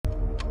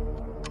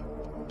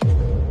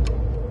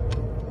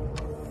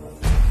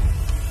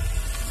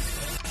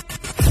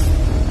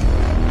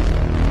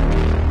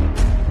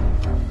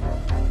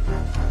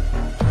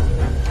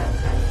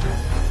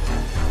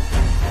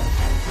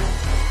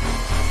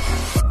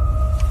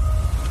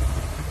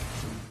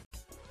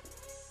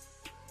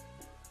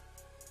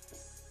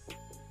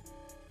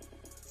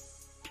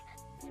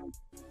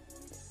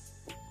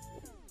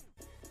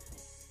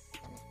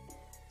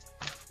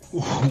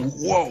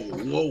Whoa.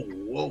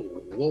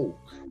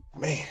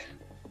 Man,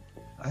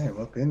 I am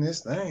up in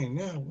this thing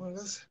now.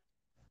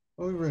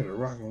 We ready to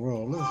rock and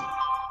roll. Listen.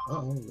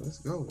 Let's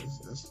go.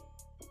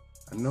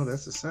 I know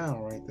that's the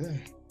sound right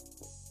there.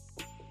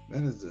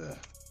 That is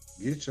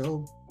get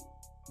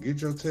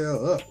your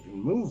tail up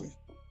and moving.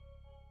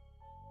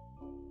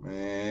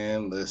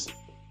 Man, listen.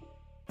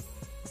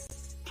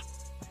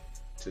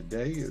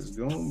 Today is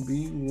gonna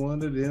be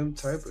one of them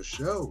type of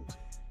shows.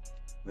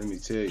 Let me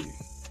tell you.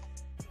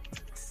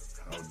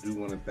 I do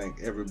want to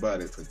thank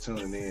everybody for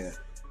tuning in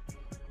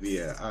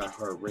via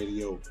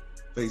iHeartRadio,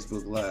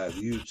 Facebook Live,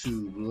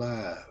 YouTube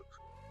Live,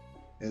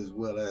 as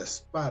well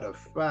as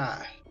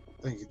Spotify.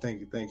 Thank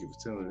you for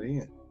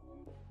tuning in.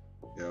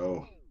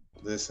 Yo,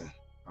 listen,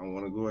 I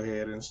want to go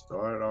ahead and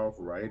start off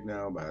right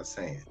now by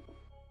saying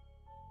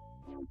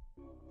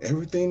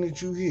everything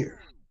that you hear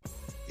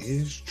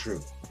is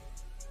true.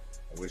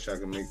 I wish I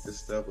could make this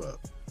stuff up,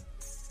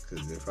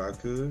 because if I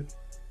could,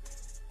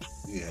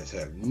 you guys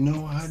have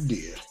no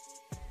idea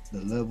the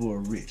level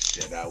of rich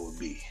that I would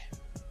be.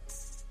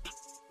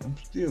 I'm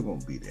still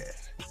gonna be that.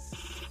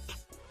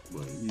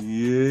 But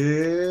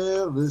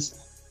yeah, listen.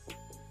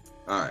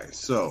 Alright,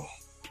 so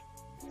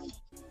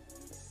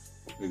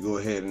we go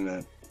ahead and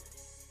I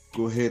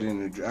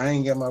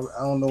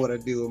don't know what I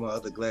did with my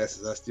other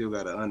glasses. I still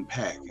gotta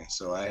unpack, and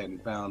so I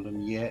hadn't found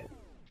them yet.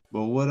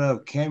 But what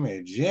up,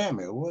 Cammy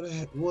Jammy?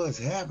 What's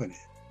happening?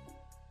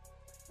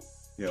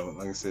 Yo,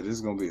 like I said,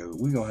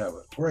 we're gonna have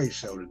a great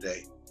show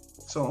today.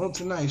 So on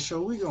tonight's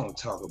show, we're gonna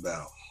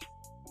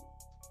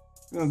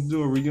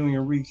do a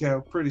reunion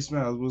recap. Pretty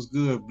Smiles, what's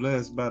good?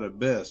 Blessed by the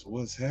best.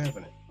 What's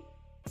happening?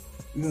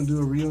 We're gonna do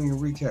a reunion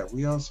recap.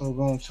 We also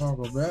gonna talk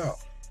about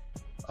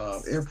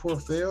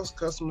airport fails,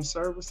 customer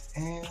service,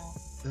 and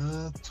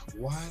the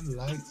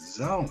Twilight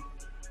Zone.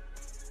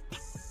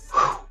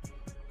 Whew.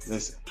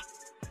 Listen,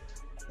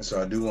 and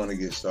so I do want to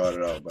get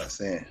started off by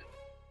saying,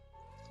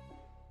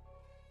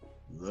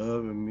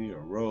 loving me a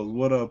rose.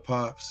 What up,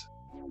 Pops?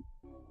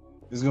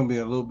 It's gonna be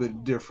a little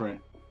bit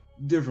different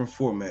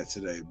format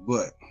today,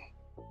 but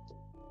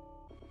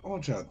I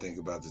want y'all to think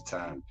about the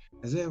time.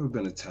 Has there ever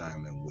been a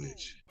time in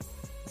which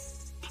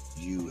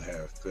you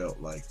have felt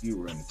like you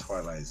were in the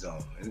Twilight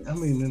Zone? And I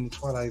mean in the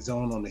Twilight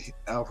Zone on the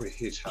Alfred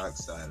Hitchcock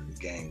side of the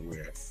game,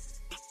 where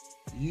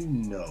you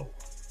know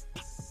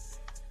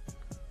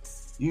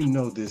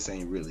this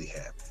ain't really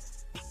happening.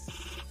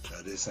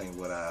 This ain't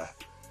what I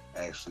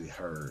actually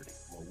heard,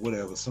 or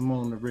whatever.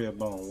 Simone the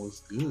Redbone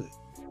was good.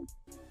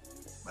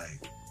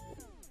 Like,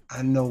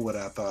 I know what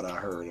I thought I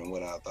heard and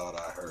what I thought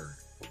I heard.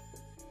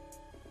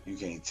 You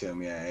can't tell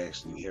me I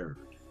actually heard.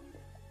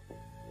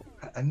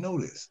 I know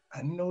this.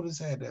 I know this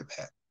had to have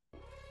happened.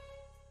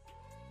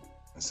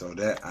 And so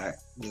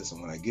listen,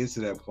 when I get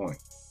to that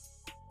point,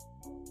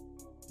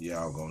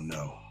 y'all gonna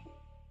know.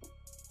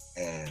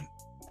 And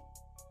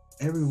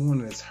everyone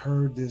that's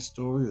heard this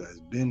story, or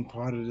has been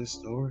part of this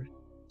story,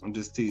 I'm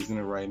just teasing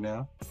it right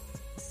now.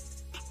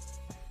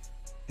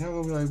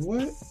 Y'all gonna be like,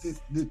 what?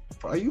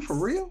 Are you for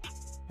real?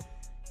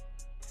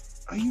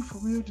 Are you for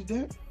real? Did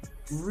that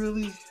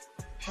really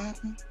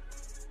happen?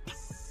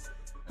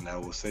 And I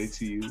will say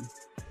to you,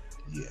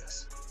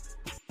 yes.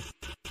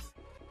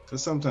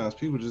 Because sometimes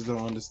people just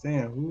don't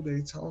understand who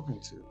they talking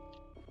to.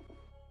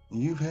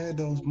 And you've had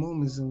those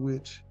moments in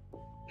which,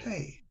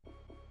 hey,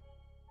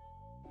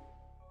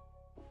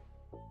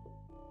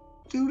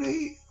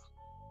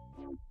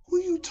 who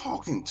you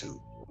talking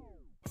to?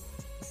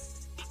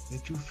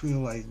 That you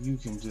feel like you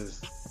can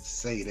just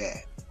say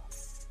that.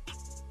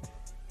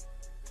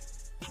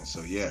 And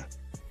so, yeah,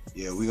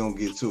 we're going to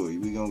get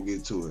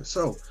to it.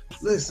 So,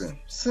 listen,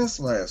 since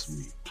last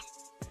week,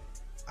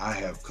 I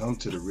have come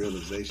to the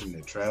realization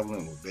that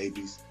traveling with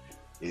babies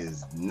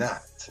is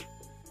not,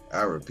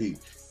 I repeat,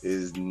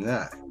 is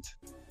not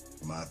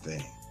my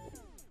thing.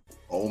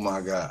 Oh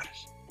my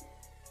gosh.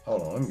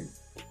 Hold on,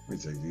 let me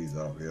take these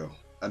off, yo.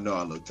 I know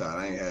I look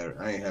tired.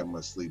 I ain't had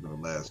much sleep in the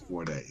last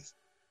 4 days.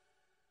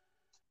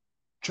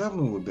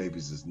 Traveling with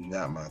babies is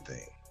not my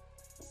thing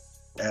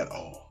at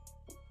all.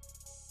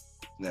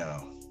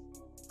 Now,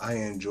 I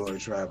enjoy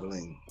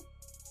traveling.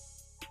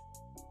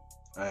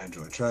 I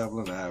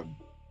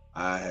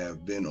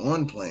have been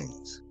on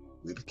planes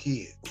with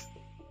kids.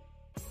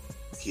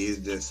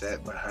 Kids that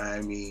sat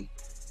behind me,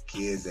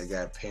 kids that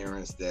got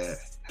parents that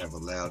have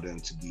allowed them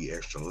to be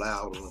extra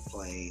loud on the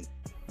plane,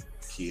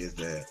 kids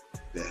that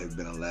have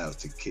been allowed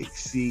to kick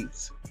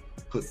seats,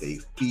 put their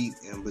feet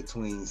in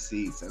between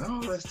seats, and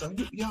all that stuff.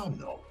 Y'all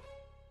know.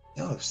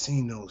 Y'all have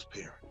seen those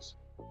parents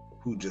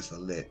who just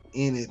let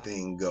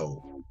anything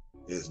go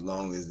as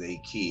long as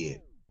they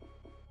kid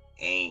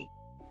ain't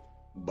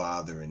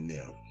bothering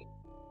them.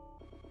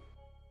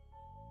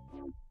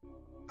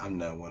 I'm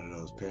not one of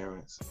those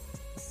parents.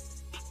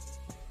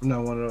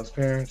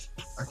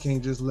 I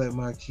can't just let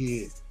my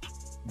kid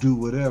do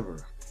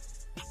whatever.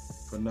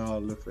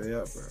 Finale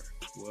forever.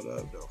 What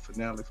up, though?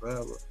 Finale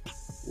forever.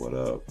 What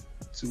up?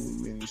 Too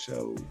many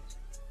shows.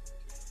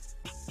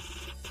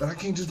 But I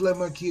can't just let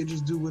my kid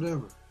just do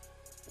whatever.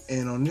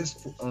 And on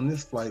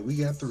this flight, we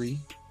got 3.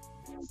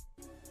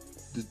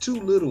 the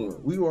two little ones,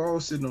 we were all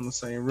sitting on the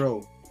same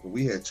row, but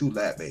we had two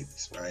lap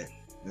babies, right?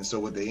 And so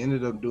what they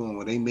ended up doing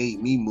when they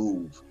made me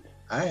move,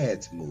 I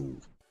had to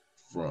move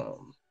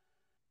from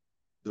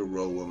the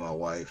row with my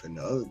wife and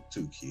the other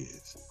two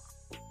kids.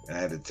 And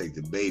I had to take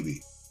the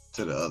baby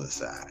to the other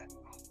side.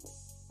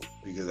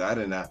 Because I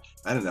did not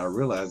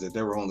realize that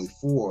there were only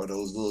 4 of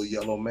those little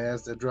yellow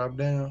masks that dropped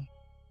down.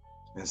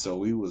 And so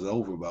we was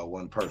over by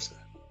one person.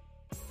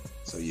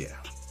 So yeah,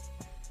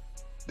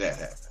 that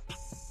happened.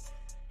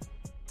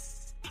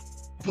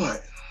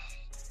 But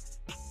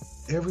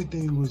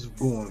everything was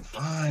going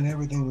fine.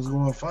 Everything was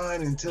going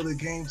fine until it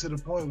came to the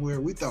point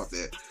where we thought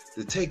that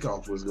the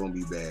takeoff was going to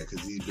be bad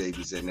because these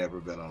babies had never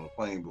been on a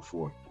plane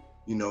before.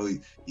 You know, your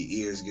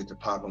ears get to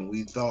popping.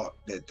 We thought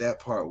that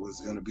part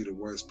was going to be the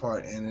worst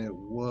part, and it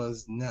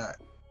was not.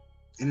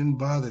 It didn't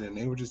bother them.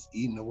 They were just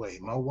eating away.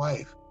 My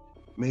wife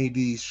made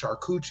these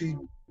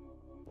charcuterie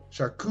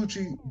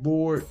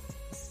board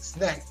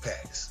snack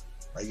packs.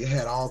 Like, it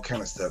had all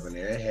kind of stuff in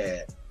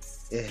there.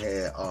 It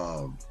had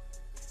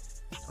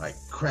like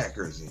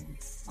crackers and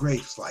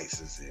grape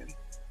slices and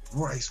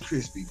Rice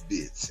Krispie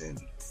bits and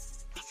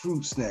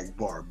fruit snack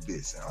bar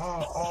bits and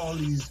all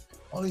these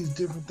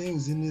different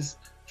things in this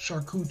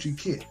charcuterie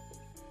kit.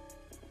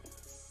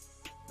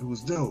 It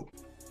was dope.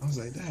 I was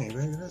like, dang,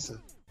 baby, that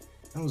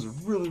was a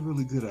really,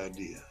 really good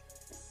idea.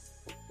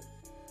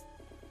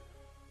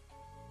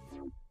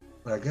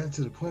 But I got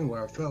to the point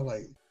where I felt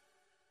like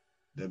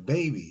the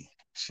baby,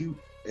 she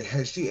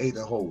ate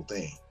the whole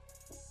thing.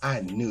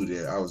 I knew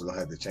that I was gonna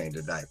have to change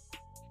the diaper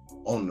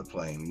on the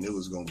plane, and it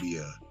was gonna be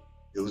a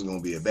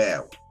bad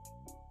one.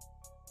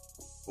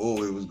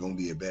 Oh, it was gonna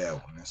be a bad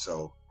one. And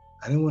so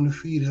I didn't want to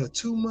feed her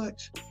too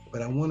much,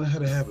 but I wanted her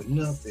to have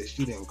enough that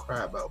she didn't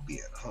cry about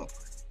being hungry.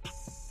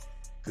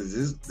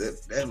 Because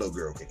that little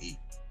girl can eat.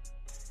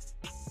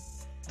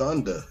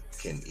 Thunder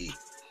can eat.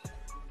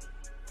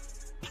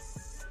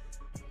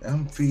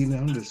 I'm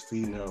just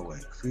feeding her away.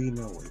 Boom,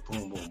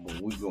 boom,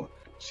 boom.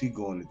 She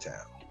going to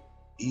town.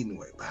 Eating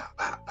away. Bow,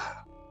 bow,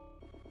 bow.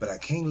 But I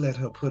can't let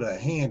her put her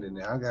hand in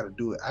there. I gotta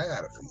do it. I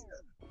gotta feed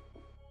her.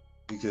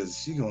 Because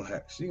she gonna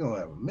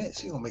have a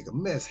mess. She gonna make a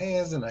mess.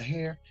 Hands in her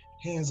hair,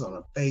 hands on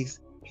her face,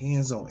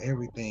 hands on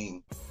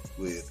everything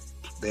with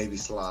baby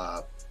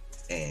slob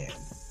and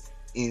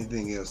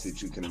anything else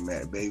that you can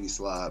imagine. Baby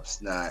slob,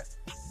 snot,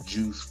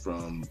 juice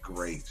from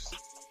grapes,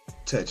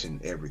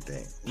 touching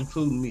everything,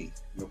 including me.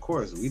 And of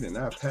course, we did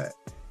not pack.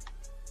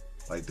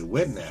 Like the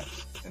wet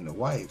naps and the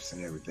wipes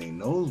and everything,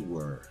 those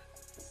were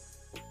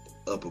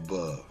up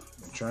above.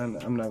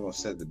 I'm not gonna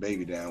set the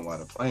baby down while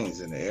the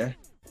plane's in the air.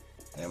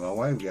 And my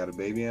wife got a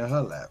baby in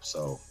her lap,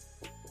 so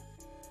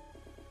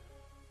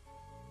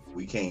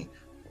we kind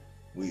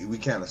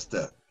of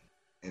stuck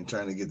in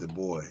trying to get the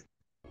boy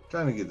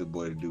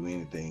to do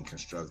anything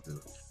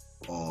constructive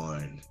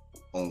on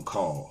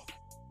call.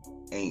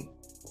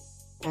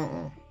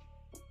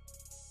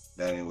 That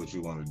ain't what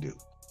you want to do.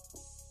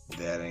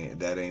 That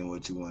ain't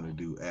what you want to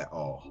do at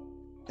all.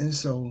 And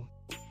so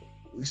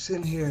we're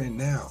sitting here, and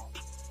now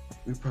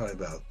we're probably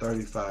about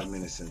 35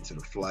 minutes into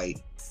the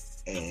flight,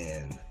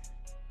 and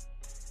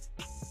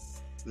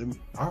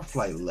our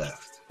flight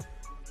left.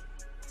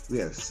 We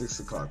had a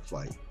 6:00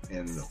 flight,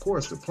 and of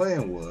course the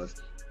plan was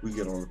we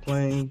get on the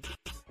plane.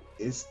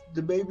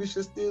 The baby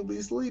should still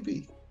be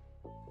sleepy.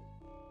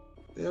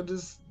 They'll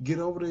just get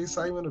over the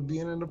excitement of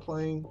being in the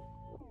plane,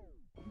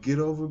 get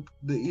over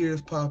the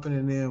ears popping,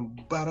 and then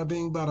bada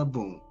bing, bada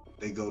boom,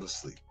 they go to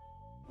sleep.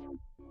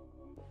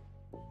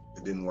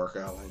 It didn't work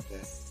out like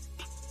that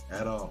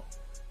at all.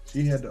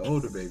 She had the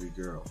older baby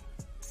girl,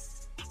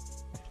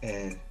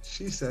 and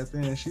she sat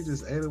there and she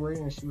just ate away,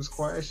 and she was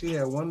quiet. She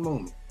had one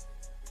moment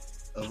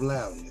of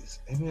loudness,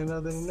 and then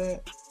other than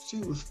that, she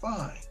was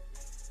fine.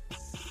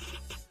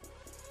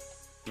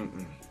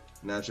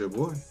 Not your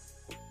boy.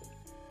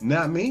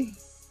 Not me.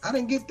 I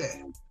didn't get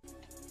that.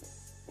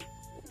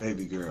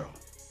 Baby girl,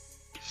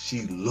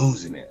 she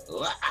losing it.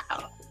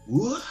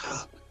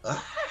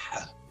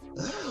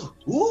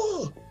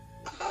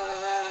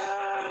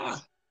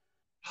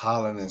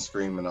 Hollering and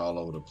screaming all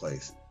over the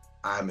place.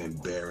 I'm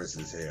embarrassed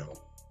as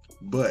hell.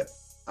 But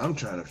I'm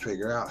trying to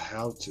figure out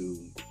how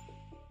to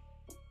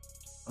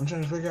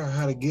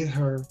get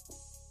her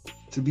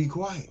to be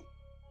quiet.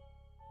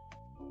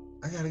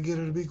 I gotta get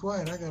her to be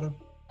quiet. I gotta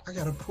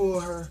pull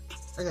her.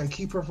 I gotta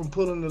keep her from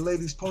pulling the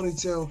lady's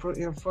ponytail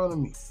in front of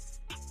me,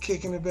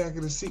 kicking the back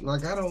of the seat.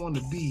 Like, I don't want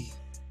to be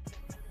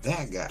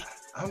that guy.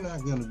 I'm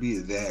not gonna be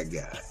that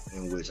guy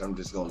in which I'm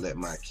just gonna let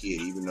my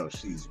kid, even though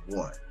she's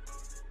 1,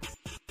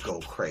 go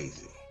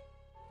crazy.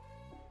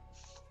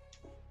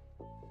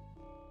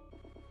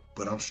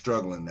 But I'm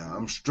struggling now.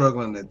 I'm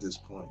struggling at this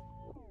point.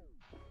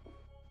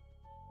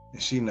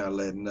 And she not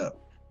letting up.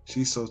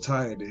 She's so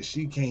tired that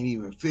she can't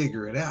even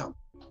figure it out.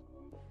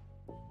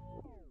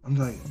 I'm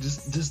like,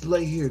 just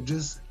lay here.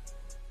 Just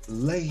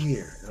lay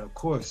here. And of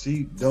course,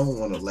 she don't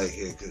want to lay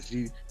here because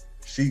she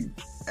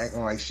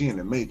acting like she in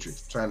the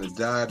Matrix, trying to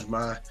dodge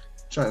my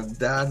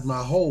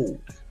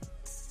hold.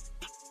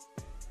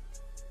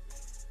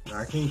 Now,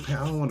 I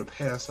don't want to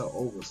pass her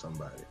over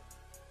somebody.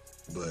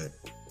 But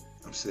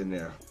I'm sitting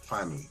there,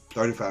 finally,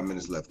 35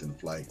 minutes left in the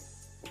flight.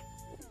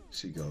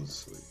 She goes to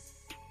sleep.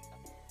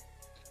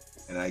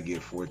 And I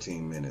get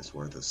 14 minutes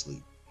worth of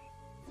sleep.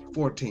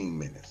 14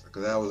 minutes,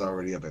 because I was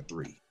already up at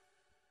 3.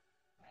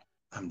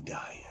 I'm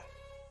dying.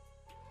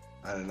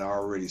 I had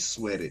already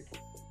sweated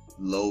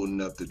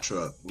loading up the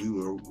truck. We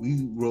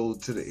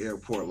rolled to the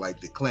airport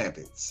like the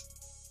Clampetts.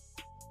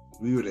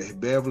 We were the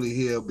Beverly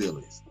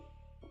Hillbillies.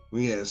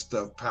 We had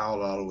stuff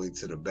piled all the way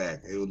to the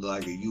back. It was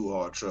like a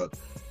U-Haul truck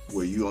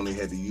where you only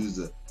had to use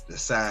the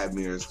side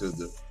mirrors because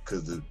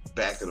the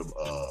back of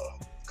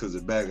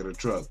the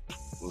truck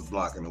was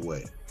blocking the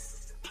way.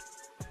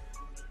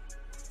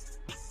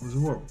 It was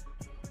horrible.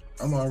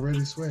 I'm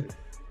already sweating.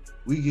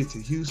 We get to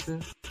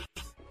Houston.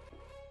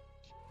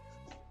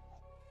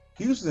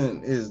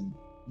 Houston is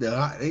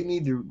they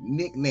need to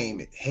nickname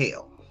it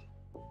hell.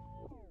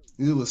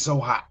 It was so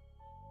hot.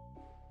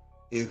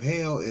 If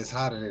hell is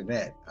hotter than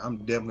that, I'm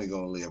definitely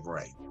gonna live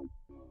right.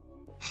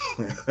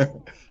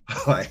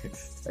 Like,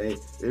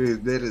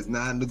 that is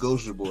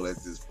non-negotiable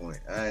at this point.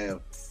 I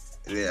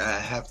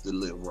have to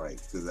live right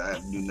because I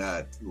do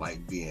not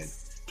like being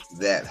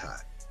that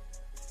hot.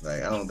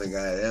 Like, I don't think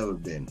I had ever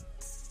been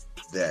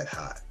that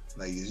hot.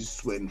 Like, you're just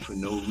sweating for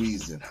no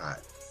reason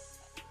hot.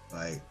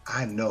 Like,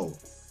 I know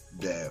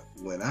that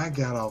when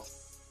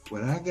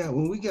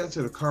we got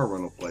to the car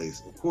rental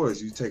place, of course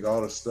you take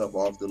all the stuff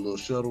off the little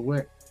shuttle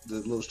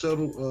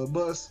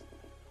bus.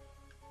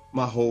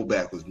 My whole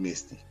back was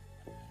misty.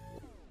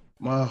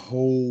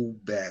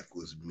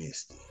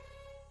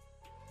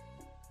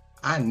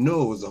 I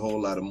know it was a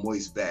whole lot of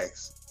moist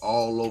backs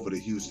all over the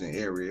Houston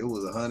area. It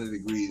was 100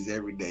 degrees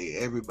every day.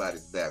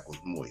 Everybody's back was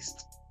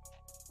moist.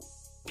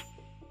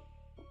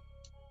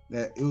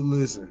 It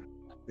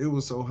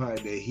was so hot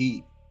that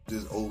heat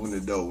just opened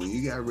the door. When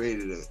you got ready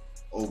to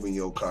open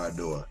your car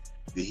door,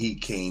 the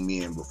heat came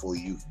in before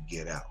you could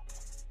get out.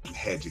 You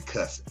had you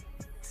cussing.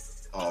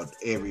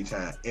 Every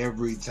time.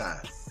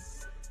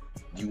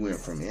 You went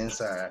from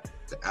inside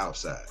to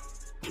outside.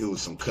 It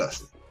was some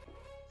cussing.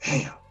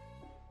 Damn.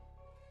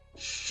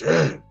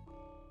 Shit.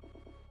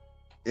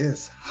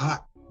 It's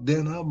hot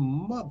than a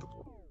mother.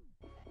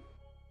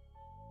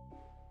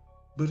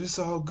 But it's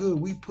all good.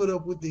 We put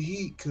up with the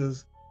heat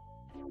because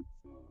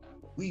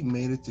we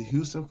made it to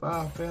Houston for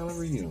our family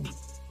reunion.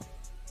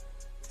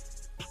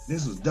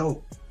 This was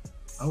dope.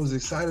 I was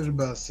excited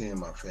about seeing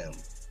my family.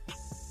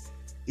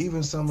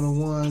 Even some of the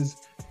ones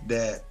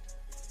that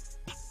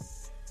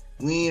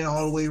we ain't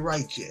all the way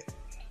right yet.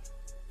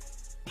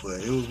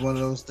 But it was one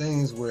of those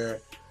things where,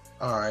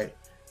 all right,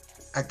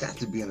 I got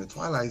to be in the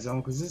Twilight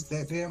Zone because it's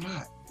that damn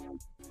hot.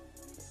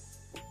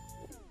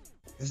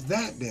 It's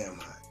that damn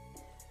hot.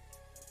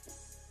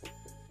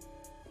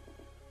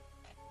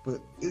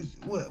 But it's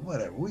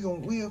whatever. We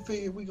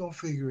gonna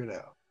figure it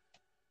out.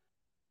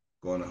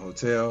 Go in the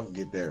hotel,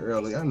 get there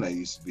early. I'm not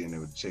used to being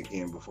able to check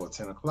in before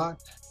 10 o'clock.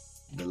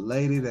 The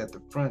lady at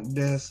the front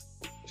desk,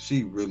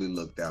 she really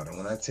looked out. And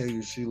when I tell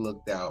you she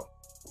looked out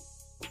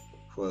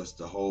for us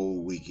the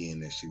whole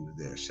weekend that she was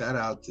there. Shout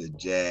out to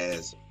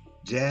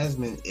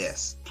Jasmine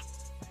S.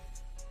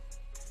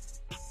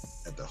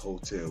 at the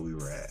hotel we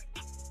were at.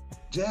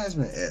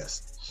 Jasmine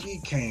S. She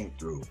came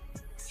through.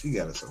 She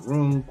got us a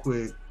room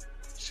quick.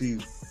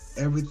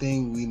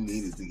 Everything we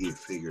needed to get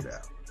figured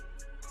out.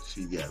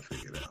 She got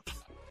figured out.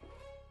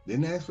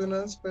 Didn't ask for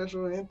nothing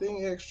special,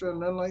 anything extra,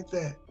 nothing like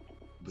that.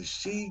 But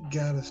she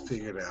got us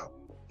figured out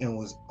and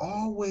was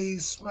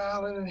always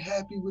smiling and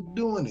happy with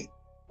doing it.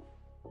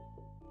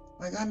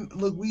 Like,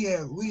 we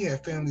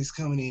had families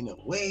coming in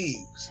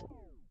waves.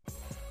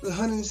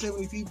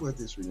 170 people at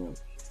this reunion.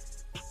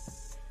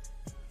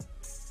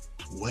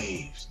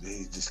 Waves.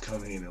 They just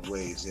coming in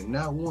waves. And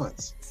not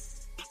once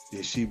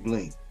did she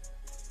blink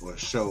or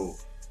show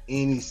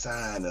any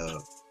sign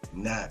of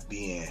not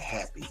being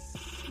happy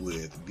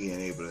with being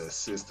able to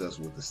assist us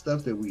with the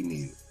stuff that we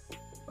needed.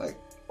 Like,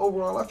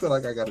 overall, I feel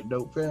like I got a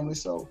dope family,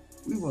 so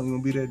we weren't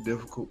gonna be that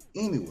difficult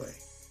anyway.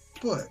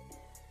 But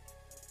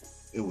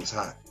it was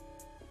hot.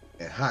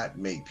 And hot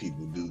make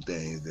people do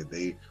things that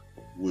they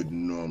wouldn't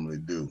normally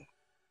do.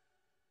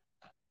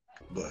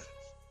 But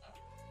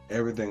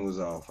everything was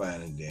all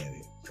fine and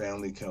dandy.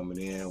 Family coming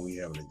in, we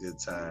having a good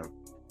time.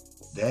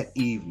 That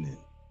evening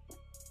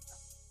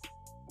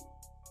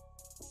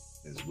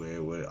is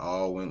where it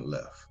all went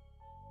left.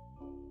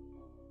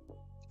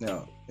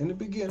 Now, in the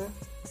beginning,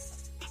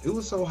 it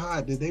was so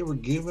hot that they were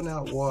giving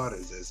out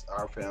waters as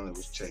our family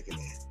was checking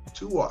in.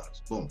 2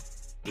 waters, boom,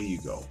 here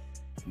you go.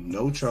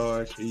 No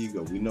charge, here you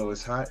go. We know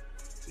it's hot,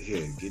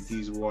 here, get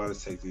these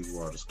waters, take these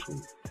waters,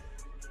 cool.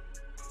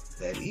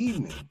 That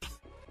evening,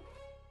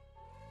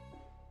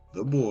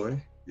 the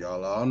boy,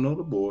 y'all all know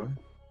the boy,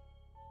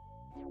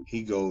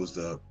 he goes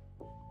up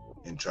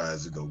and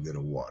tries to go get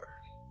a water.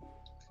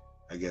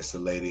 I guess the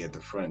lady at the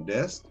front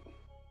desk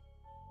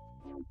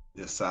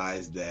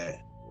decides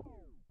that,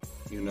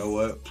 you know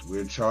what,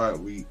 we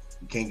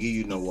can't give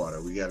you no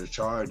water. We got to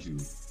charge you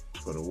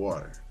for the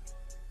water.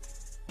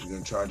 We're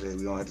going to charge it.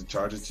 We don't have to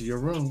charge it to your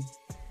room.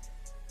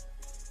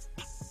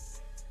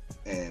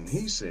 And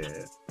he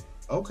said,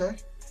 Okay.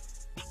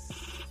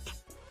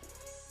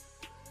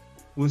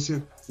 What's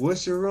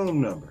your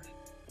room number?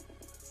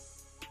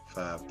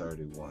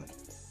 531.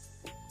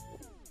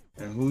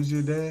 And who's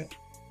your dad?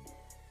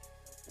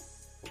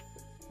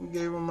 We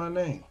gave her my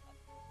name.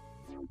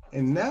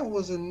 And that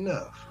was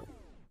enough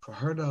for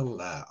her to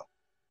allow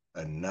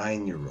a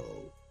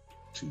 9-year-old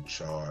to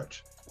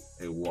charge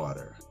a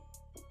water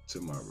to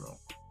my room,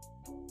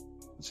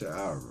 to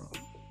our room.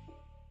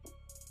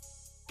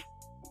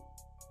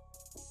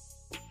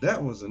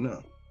 That was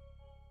enough.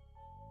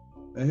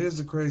 And here's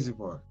the crazy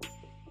part.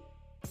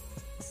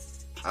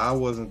 I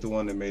wasn't the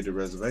one that made the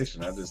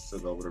reservation. I just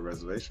took over the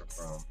reservation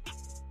from,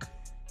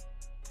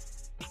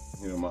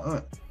 my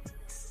aunt.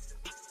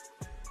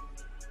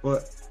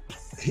 But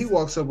he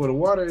walks up with the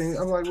water, and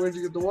I'm like, where'd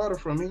you get the water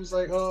from? He was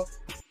like, oh,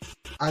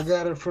 I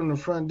got it from the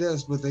front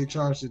desk, but they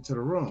charged it to the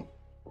room.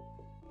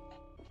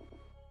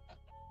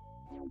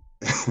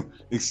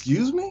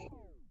 Excuse me?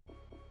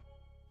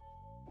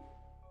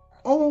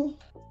 On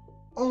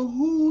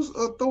whose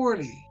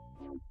authority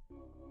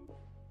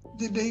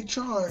did they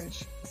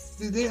charge?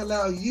 Did they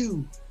allow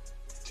you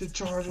to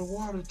charge a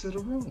water to the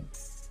room?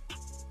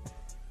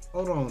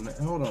 Hold on.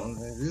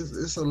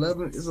 It's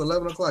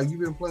 11 o'clock.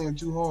 You've been playing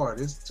too hard.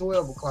 It's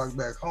 12 o'clock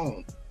back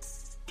home.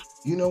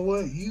 You know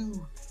what?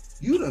 You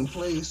done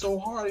played so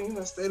hard and you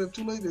done stayed up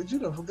too late that you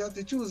done forgot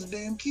that you was a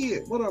damn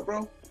kid. What up,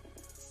 bro?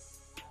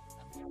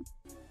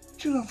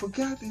 You done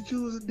forgot that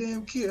you was a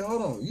damn kid.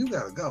 Hold on. You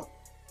gotta go.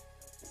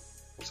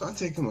 So I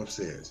take him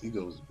upstairs. He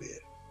goes to bed.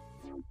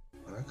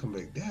 When I come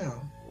back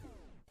down,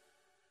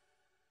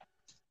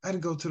 I had to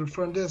go to the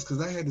front desk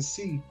because I had to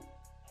see.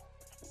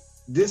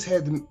 I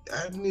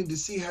needed to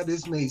see how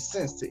this made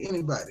sense to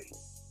anybody.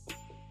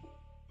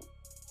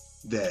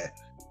 That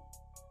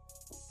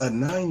a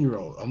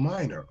 9-year-old, a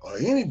minor, or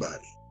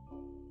anybody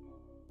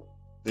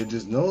that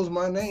just knows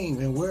my name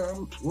and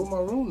what my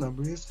room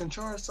number is can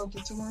charge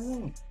something to my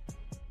room.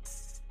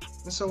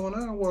 And so when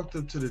I walked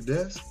up to the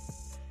desk,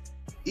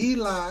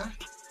 Eli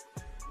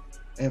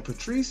and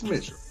Patrice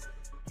Mitchell,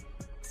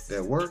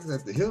 that works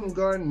at the Hilton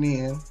Garden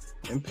Inn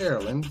in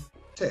Pearland,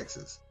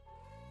 Texas,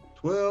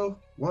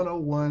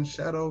 12101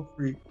 Shadow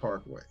Creek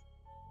Parkway.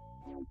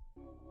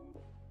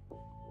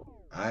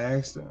 I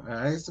asked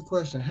the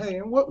question, hey,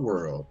 in what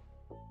world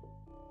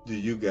do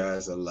you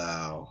guys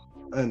allow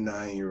a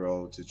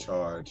 9-year-old to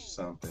charge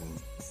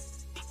something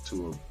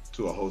to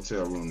a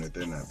hotel room that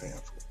they're not paying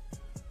for?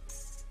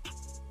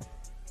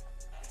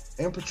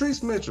 And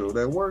Patrice Mitchell,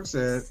 that works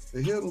at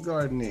the Hilton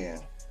Garden Inn,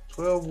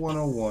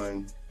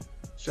 12101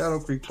 Shadow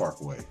Creek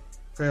Parkway,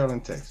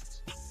 Pearland,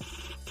 Texas,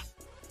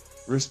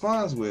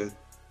 responds with,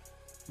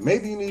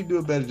 maybe you need to do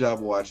a better job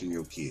of watching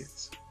your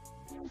kids.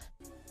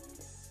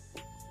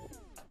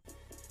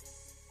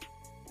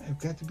 I've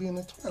got to be in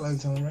the twilight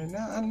zone right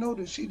now. I know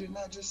that she did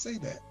not just say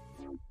that.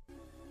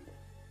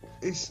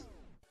 Is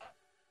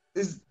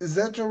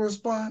that your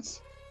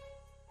response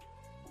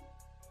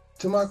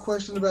to my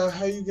question about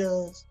how you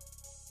guys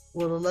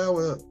will allow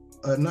a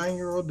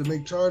 9-year-old to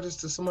make charges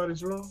to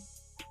somebody's room?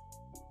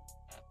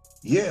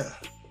 Yeah,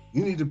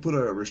 you need to put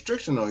a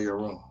restriction on your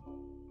room.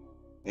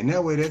 And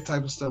that way that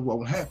type of stuff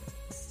won't happen.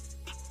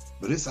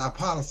 But it's our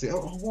policy.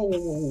 Oh,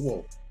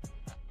 whoa.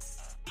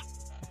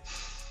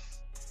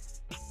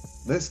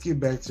 Let's get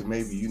back to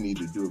maybe you need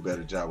to do a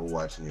better job of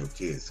watching your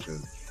kids,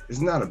 because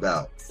it's not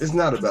about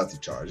the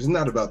charge. It's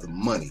not about the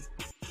money.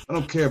 I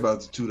don't care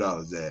about the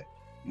 $2 that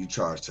you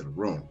charge to the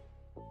room.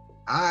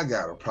 I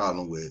got a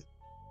problem with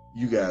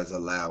you guys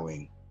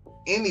allowing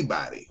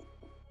anybody,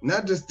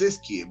 not just this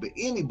kid, but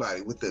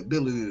anybody with the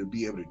ability to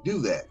be able to do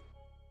that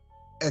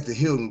at the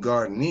Hilton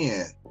Garden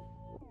Inn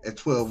at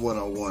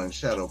 12101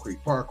 Shadow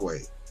Creek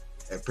Parkway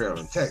at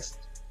Pearland, Texas,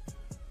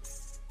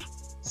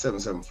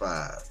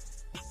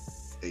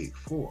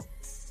 77584.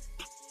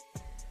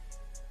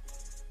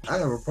 I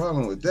have a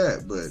problem with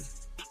that, but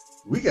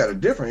we got a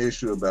different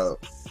issue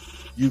about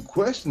you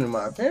questioning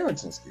my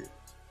parenting skills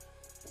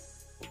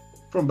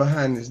from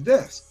behind this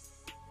desk.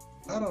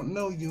 I don't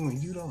know you and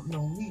you don't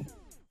know me.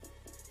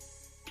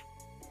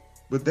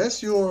 But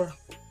that's your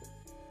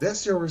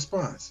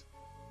response.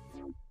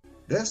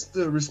 That's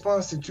the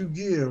response that you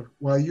give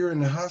while you're in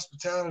the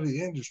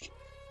hospitality industry.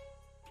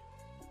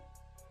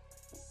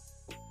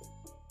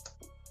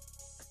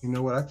 You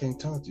know what? I can't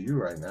talk to you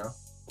right now.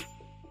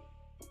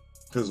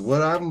 Because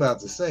what I'm about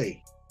to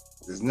say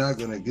is not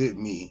going to get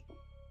me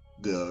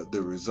the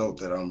result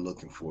that I'm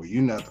looking for.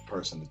 You're not the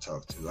person to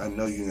talk to. I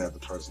know you're not the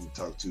person to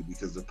talk to,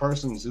 because the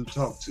persons who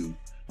talk to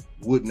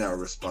would not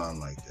respond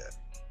like that.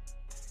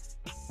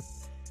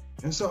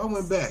 And so I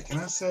went back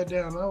and I sat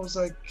down and I was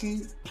like,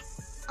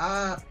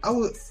 I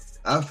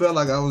felt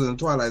like I was in the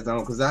Twilight Zone,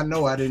 because I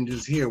know I didn't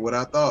just hear what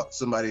I thought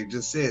somebody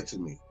just said to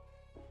me,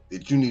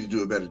 that you need to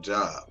do a better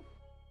job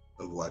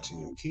of watching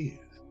your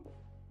kids.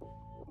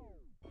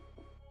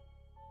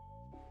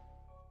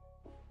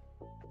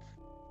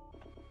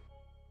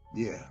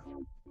 Yeah.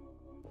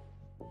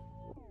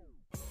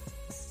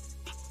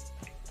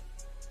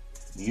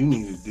 You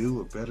need to do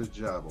a better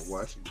job of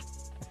watching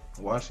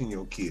watching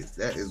your kids.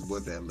 That is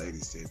what that lady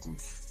said to me.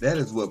 That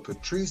is what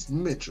Patrice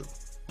Mitchell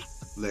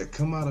let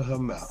come out of her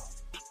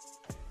mouth.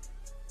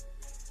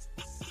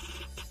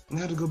 I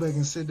had to go back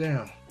and sit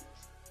down.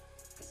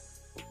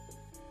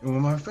 And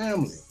when my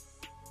family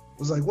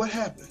was like, what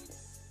happened?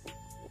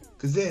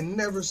 Because they had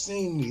never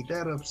seen me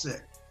that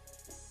upset.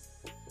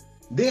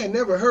 They had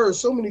never heard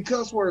so many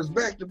cuss words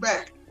back to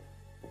back.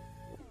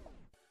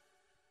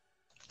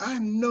 I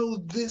know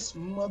this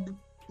mother,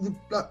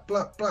 blah,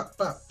 blah, blah,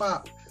 blah,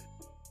 blah,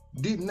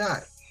 did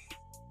not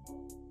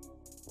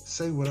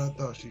say what I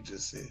thought she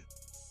just said.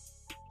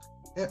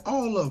 And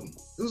all of them,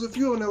 there was a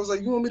few of them that was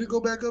like, you want me to go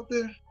back up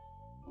there?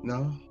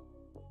 No,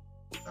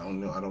 I don't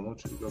know. I don't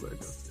want you to go back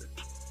up there.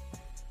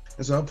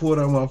 And so I pulled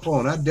out my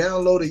phone. I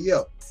downloaded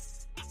Yelp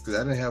because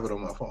I didn't have it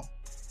on my phone.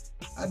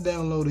 I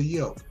downloaded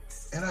Yelp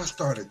and I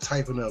started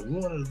typing up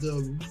one of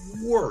the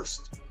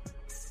worst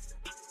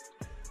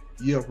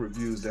Yelp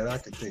reviews that I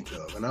could think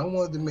of. And I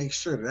wanted to make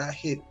sure that I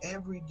hit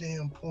every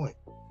damn point.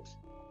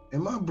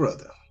 And my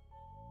brother,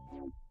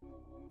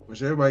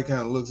 which everybody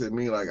kind of looks at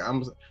me like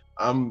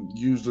I'm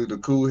usually the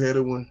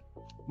cool-headed one.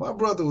 My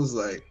brother was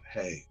like,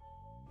 hey,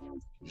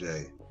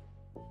 Jay,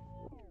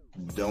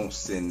 don't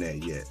send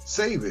that yet.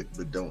 Save it,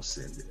 but don't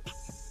send it.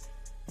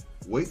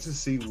 Wait to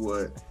see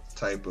what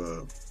type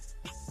of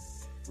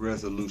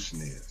resolution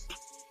is.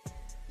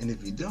 And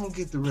if you don't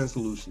get the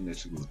resolution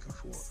that you're looking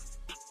for,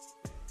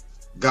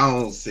 go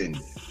on, send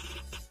it.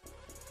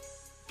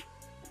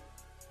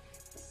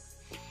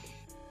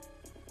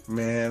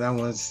 Man, I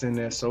wanted to send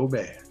that so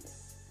bad.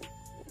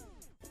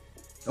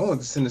 I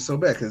wanted to send it so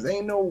bad because there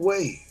ain't no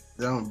way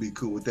that I'm gonna be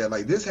cool with that.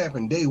 Like, this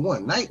happened day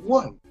one, night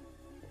one.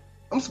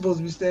 I'm supposed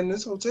to be staying in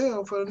this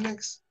hotel for the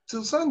next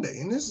till Sunday,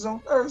 and this is on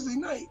Thursday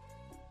night.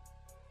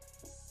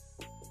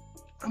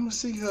 I'm gonna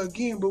see her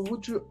again, but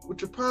what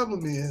your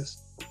problem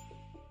is,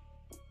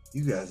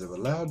 you guys have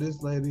allowed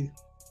this lady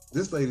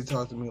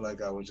talked to me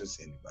like I was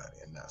just anybody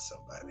and not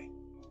somebody.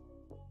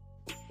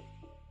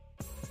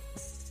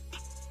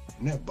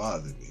 And that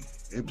bothered me.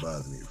 It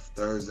bothered me.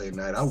 Thursday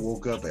night, I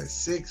woke up at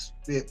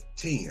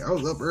 6:15. I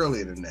was up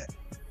earlier than that.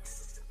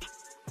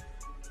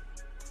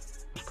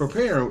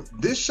 Preparing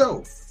this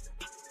show.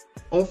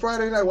 On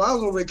Friday night, while I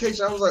was on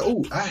vacation, I was like,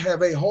 oh, I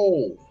have a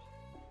whole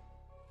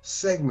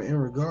segment in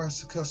regards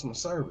to customer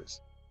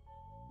service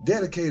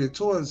dedicated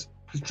towards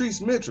Patrice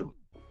Mitchell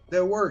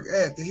that work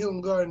at the Hilton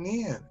Garden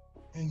Inn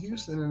in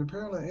Houston in the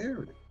Pearland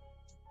area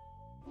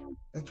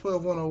at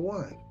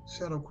 12101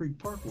 Shadow Creek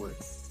Parkway,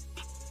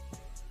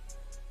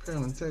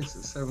 Pearland,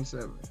 Texas,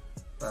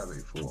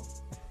 77584.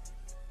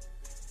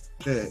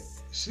 That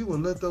she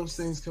would let those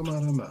things come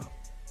out of her mouth.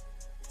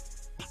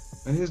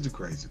 And here's the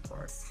crazy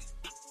part.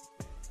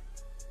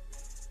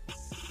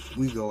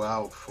 We go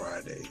out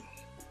Friday.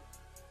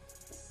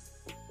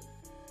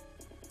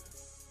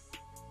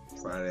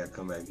 Friday, I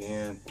come back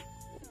in.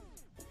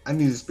 I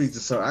need to speak to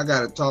some. I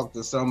got to talk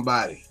to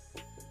somebody.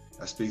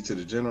 I speak to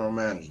the general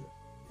manager.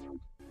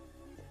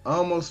 I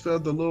almost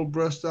felt a little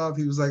brushed off.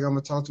 He was like, I'm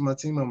going to talk to my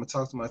team. I'm going to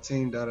talk to my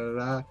team, da, da,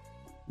 da.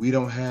 We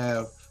don't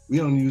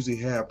usually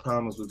have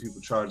problems with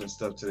people charging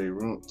stuff to their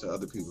room, to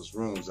other people's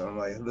rooms. And I'm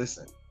like,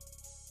 listen,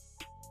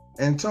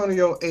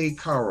 Antonio A.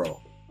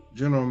 Caro,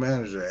 general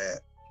manager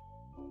at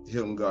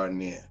Hilton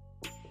Garden Inn.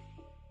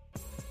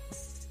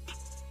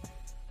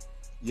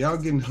 Y'all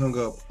getting hung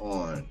up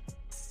on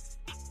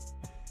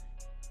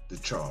the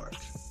charge.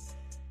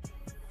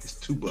 It's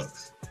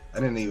 $2. I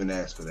didn't even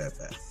ask for that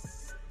back.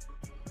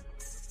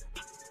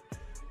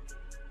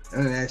 I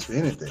didn't ask for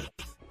anything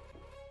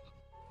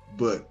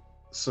but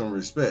some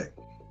respect.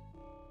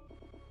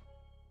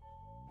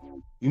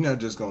 You're not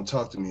just gonna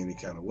talk to me any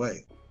kind of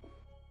way.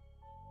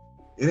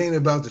 It ain't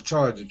about the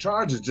charge. The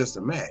charge is just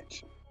a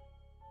match.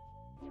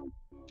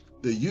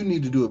 That you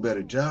need to do a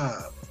better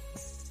job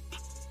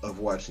of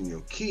watching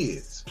your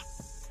kids.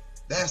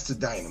 That's the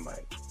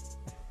dynamite.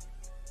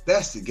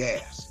 That's the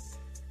gas.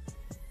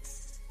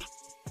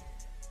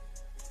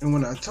 And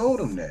when I told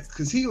him that,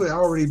 because he had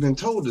already been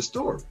told the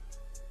story,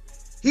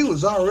 he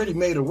was already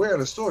made aware of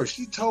the story.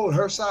 She told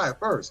her side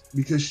first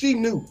because she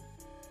knew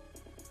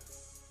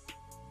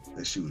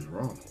that she was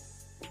wrong.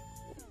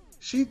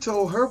 She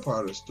told her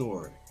part of the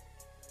story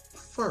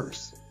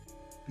first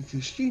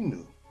because she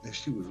knew that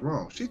she was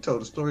wrong. She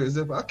told the story as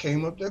if I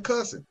came up there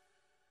cussing.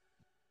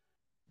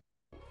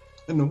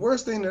 And the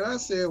worst thing that I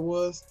said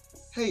was,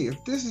 hey,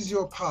 if this is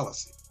your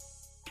policy,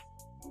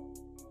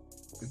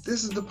 if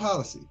this is the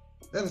policy,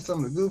 that is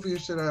some of the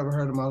goofiest shit I ever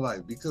heard in my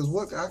life. Because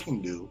what I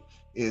can do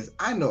is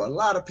I know a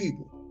lot of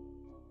people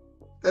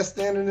that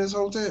stand in this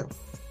hotel.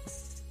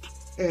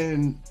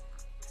 And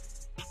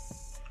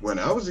when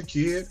I was a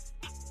kid,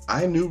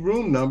 I knew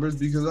room numbers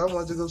because I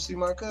wanted to go see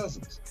my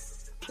cousins.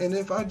 And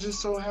if I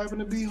just so happen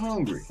to be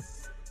hungry,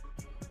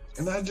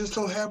 and I just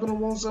so happen to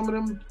want some of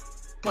them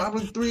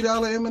probably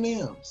 $3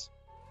 M&Ms.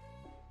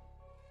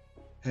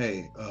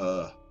 Hey,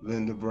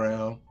 Linda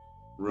Brown,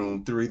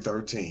 room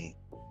 313,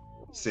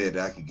 said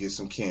that I could get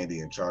some candy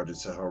and charge it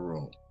to her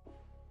room.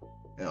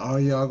 And all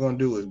y'all gonna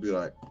do is be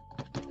like,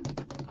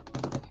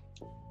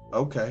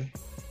 okay.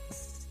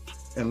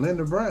 And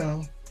Linda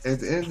Brown, at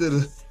the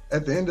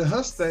end of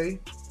her stay,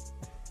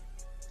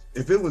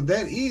 if it was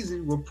that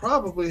easy, would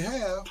probably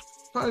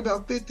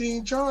about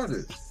 15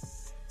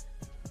 charges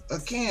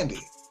of candy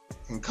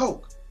and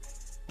coke.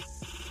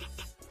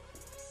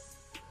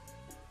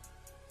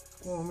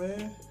 Come on,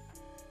 man.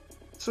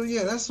 So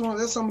yeah, that's some of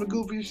the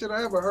goofiest shit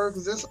I ever heard.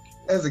 Cause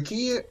as a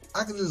kid,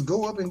 I could just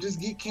go up and just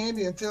get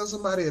candy and tell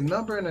somebody a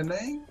number and a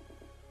name.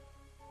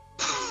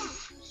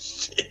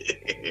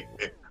 Shit.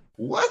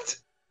 What?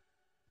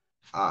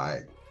 All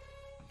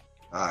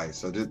right.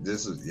 So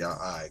this is y'all.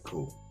 All right,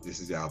 cool. This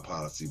is y'all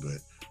policy, but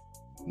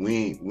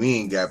we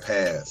ain't got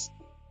past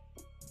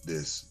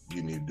this.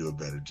 You need to do a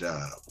better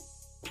job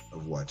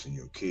of watching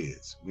your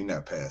kids. We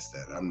not past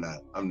that. I'm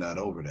not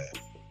over that.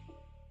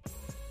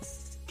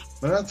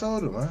 But I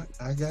told him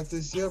I got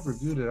this Yelp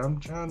review that I'm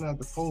trying not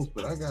to post,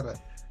 but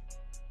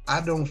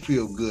I don't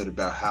feel good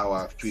about how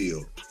I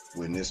feel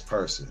when this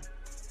person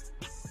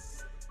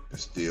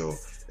is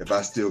if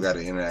I still got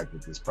to interact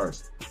with this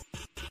person.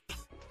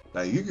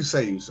 Like, you can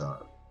say you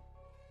sorry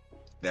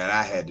that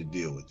I had to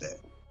deal with that.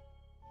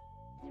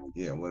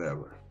 Yeah,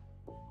 whatever.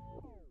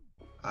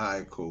 All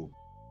right, cool.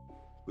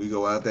 We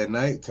go out that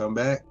night, come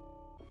back.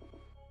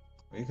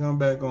 We come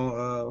back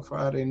on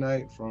Friday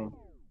night from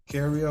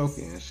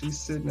karaoke, and she's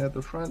sitting at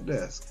the front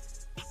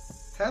desk.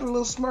 Had a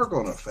little smirk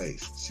on her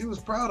face. She was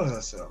proud of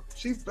herself.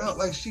 She felt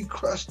like she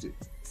crushed it.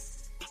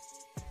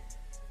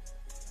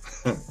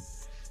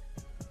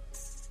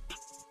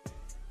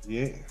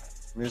 Yeah,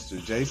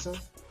 Mr. Jason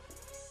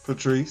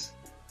Patrice.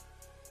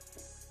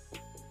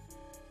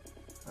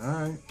 All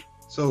right.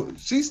 So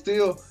she's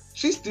still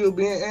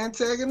being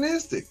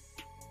antagonistic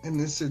in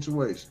this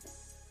situation.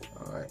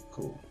 All right,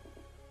 cool.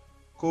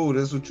 Cool,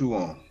 that's what you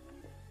want.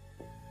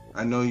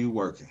 I know you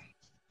working.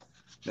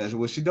 Now,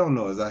 what she don't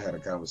know is I had a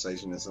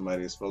conversation that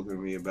somebody had spoken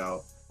to me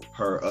about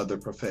her other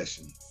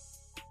profession.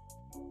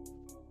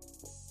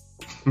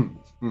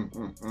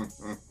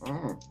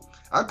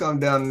 I come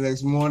down the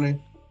next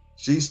morning.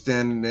 She's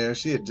standing there.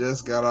 She had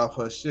just got off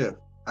her shift.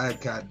 I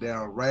got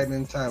down right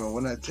in time. And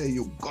when I tell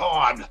you,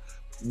 God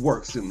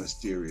works in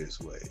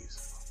mysterious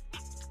ways.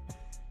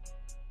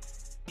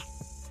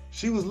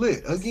 She was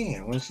lit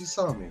again when she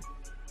saw me.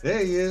 There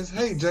he is.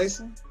 Hey,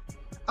 Jason.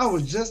 I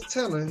was just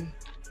telling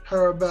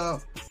her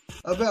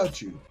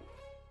about you.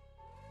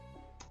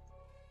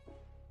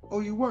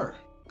 Oh, you were?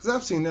 Because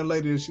I've seen that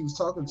lady that she was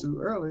talking to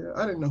earlier.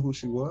 I didn't know who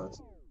she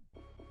was.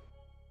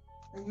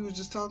 And you was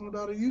just talking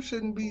about her. You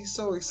shouldn't be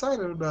so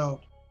excited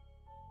about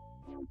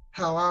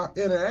how our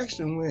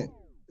interaction went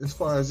as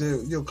far as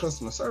your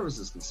customer service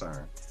is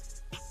concerned.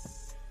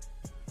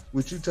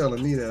 With you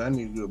telling me that I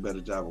need to do a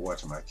better job of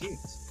watching my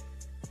kids.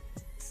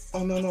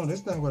 Oh, no,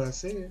 that's not what I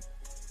said.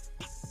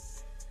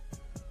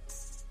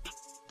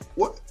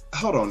 What?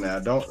 Hold on now.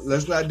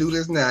 Let's not do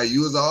this now.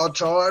 You was all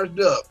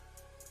charged up.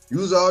 You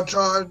was all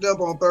charged up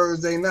on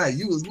Thursday night.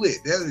 You was lit.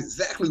 That's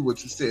exactly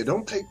what you said.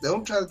 Don't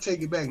try to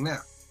take it back now.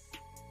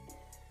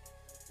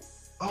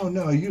 Oh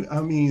no,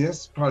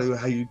 that's probably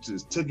how you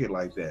just took it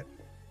like that.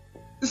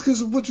 It's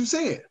because of what you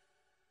said.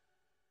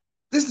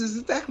 This is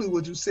exactly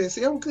what you said.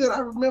 See, I'm good. I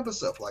remember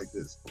stuff like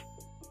this.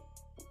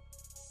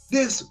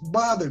 This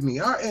bothered me.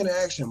 Our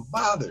interaction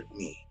bothered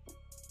me.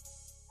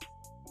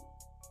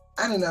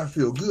 I did not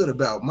feel good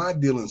about my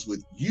dealings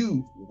with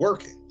you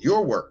working,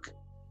 your work.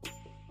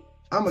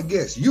 I'm a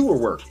guest. You were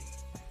working.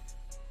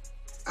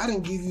 I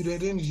didn't give you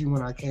that energy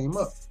when I came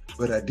up,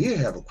 but I did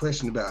have a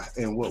question about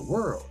in what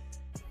world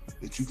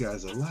that you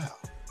guys allow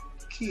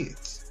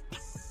kids,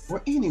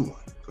 or anyone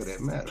for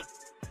that matter,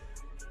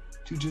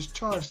 to just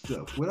charge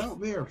stuff without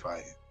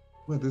verifying,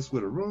 whether it's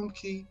with a room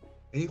key,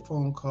 a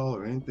phone call,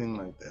 or anything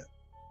like that.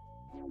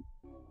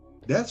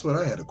 That's what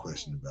I had a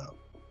question about.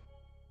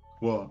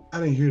 Well, I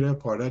didn't hear that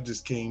part. I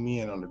just came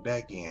in on the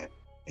back end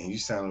and you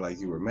sounded like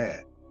you were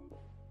mad.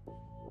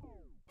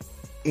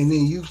 And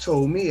then you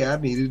told me I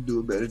needed to do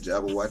a better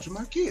job of watching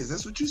my kids.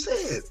 That's what you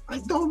said.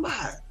 Like, don't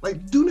lie.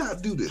 Like, do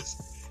not do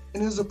this.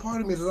 And there's a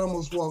part of me that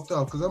almost walked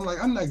off because I'm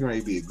like, I'm not going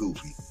to be a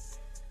goofy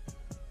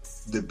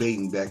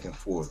debating back and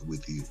forth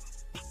with you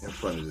in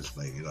front of this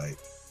lady. Like,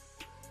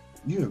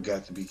 you have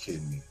got to be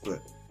kidding me. But,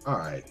 all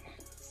right.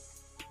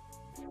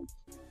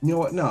 You know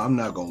what? No, I'm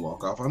not going to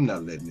walk off. I'm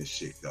not letting this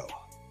shit go.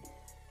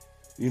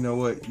 You know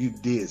what? You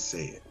did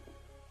say it.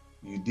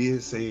 You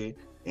did say it,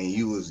 and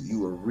you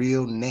were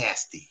real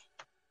nasty.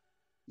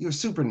 You were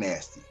super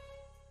nasty.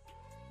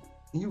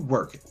 And you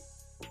working.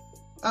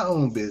 I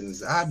own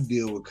business. I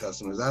deal with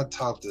customers. I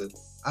talk to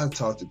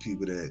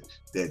people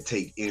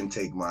that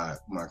intake my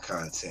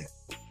content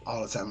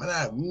all the time. And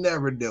I've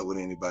never dealt with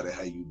anybody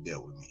how you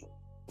dealt with me.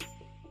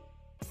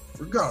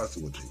 Regardless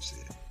of what they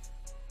said.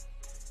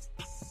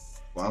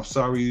 Well, I'm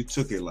sorry you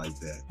took it like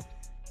that.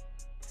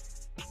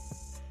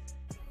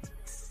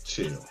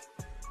 Chill.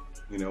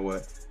 You know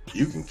what?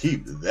 You can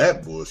keep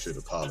that bullshit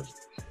apology.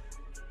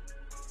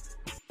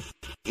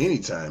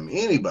 Anytime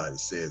anybody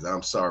says,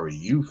 I'm sorry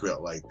you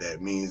felt like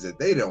that, means that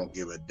they don't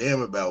give a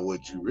damn about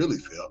what you really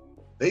felt.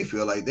 They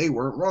feel like they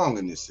weren't wrong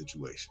in this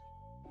situation.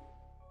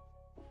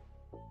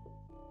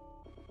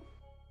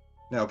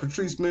 Now,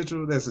 Patrice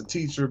Mitchell, that's a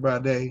teacher by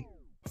day,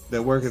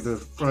 that work at the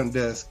front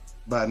desk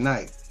by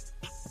night.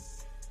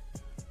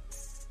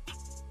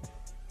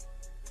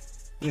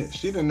 Yeah,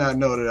 she did not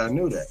know that I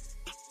knew that.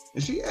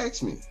 And she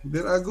asked me,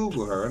 did I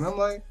Google her? And I'm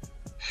like,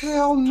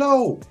 hell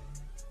no.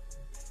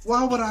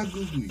 Why would I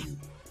Google you?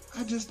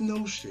 I just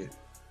know shit.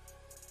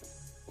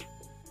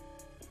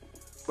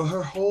 But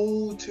her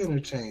whole tenor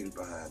changed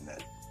behind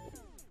that.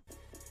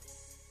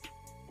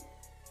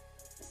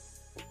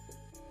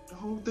 The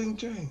whole thing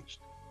changed.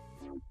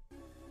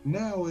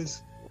 Now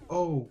it's,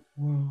 oh,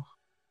 well,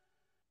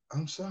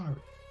 I'm sorry.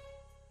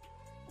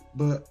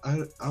 But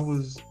I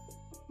was,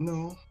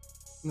 no.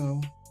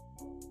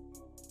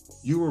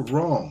 You were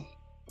wrong.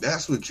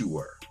 That's what you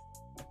were.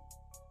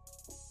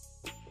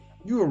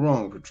 You were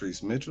wrong,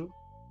 Patrice Mitchell,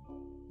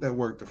 that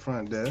worked the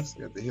front desk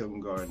at the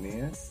Hilton Garden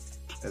Inn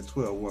at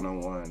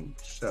 12101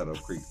 Shadow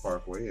Creek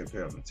Parkway in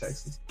Pearland,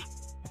 Texas.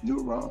 You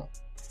were wrong.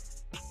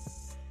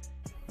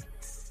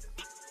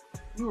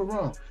 You were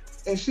wrong.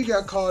 And she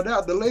got called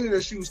out. The lady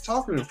that she was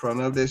talking in front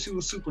of, that she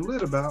was super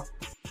lit about,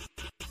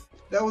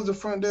 that was the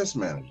front desk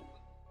manager.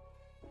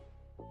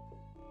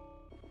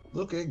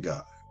 Look at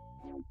God.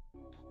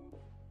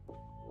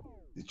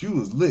 That you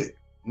was lit,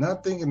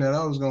 not thinking that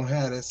I was going to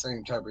have that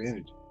same type of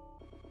energy.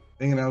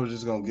 Thinking I was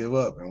just going to give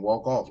up and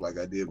walk off like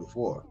I did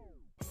before.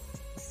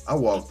 I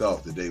walked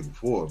off the day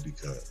before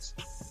because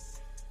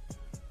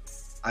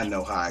I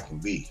know how I can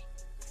be.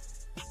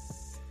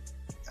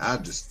 I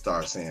just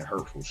start saying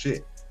hurtful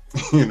shit.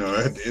 You know,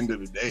 at the end of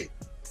the day,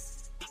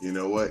 you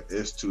know what?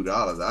 It's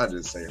 $2. I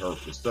just say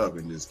hurtful stuff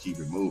and just keep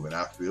it moving.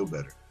 I feel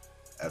better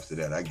after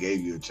that. I gave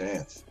you a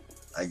chance.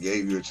 I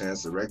gave you a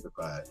chance to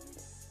rectify it.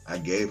 I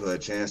gave her a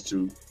chance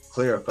to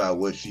clarify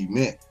what she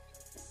meant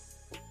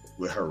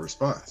with her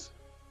response.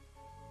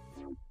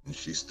 And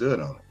she stood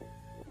on it.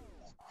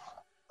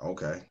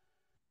 Okay.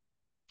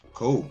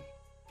 Cool.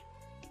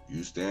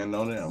 You stand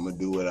on it, I'm going to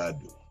do what I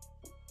do.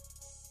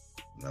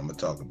 And I'm going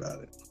to talk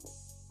about it.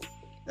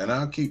 And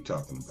I'll keep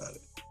talking about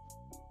it.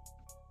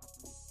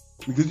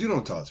 Because you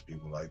don't talk to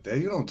people like that.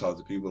 You don't talk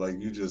to people like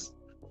you just,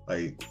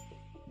 like,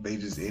 they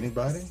just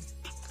anybody.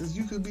 Because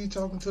you could be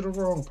talking to the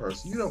wrong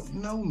person. You don't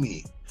know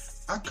me.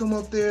 I come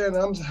up there and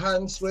I'm hot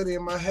and sweaty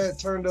and my hat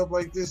turned up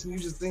like this and you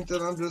just think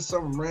that I'm just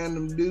some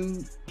random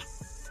dude.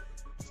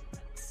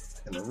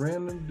 And a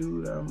random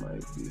dude I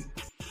might be.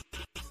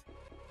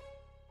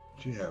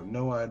 But you have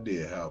no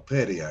idea how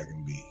petty I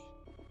can be.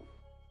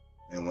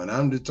 And when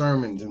I'm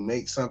determined to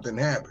make something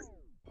happen,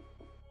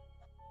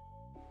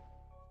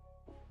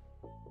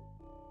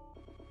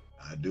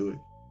 I do it.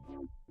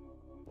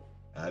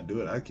 I do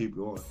it. I keep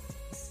going.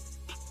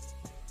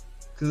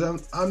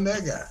 Because I'm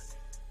that guy.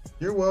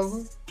 You're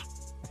welcome.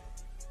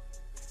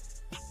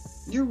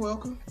 You're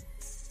welcome.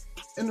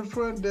 And the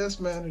front desk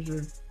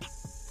manager,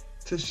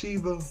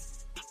 Toshiba,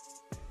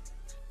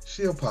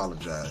 she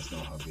apologized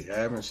on her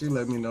behalf and she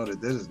let me know that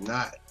this is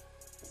not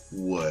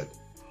what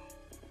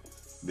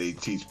they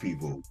teach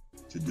people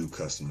to do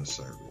customer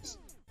service.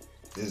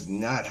 This is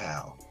not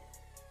how.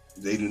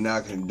 They do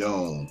not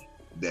condone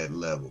that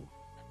level.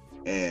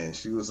 And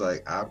she was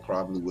like, I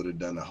probably would have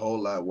done a whole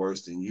lot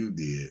worse than you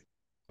did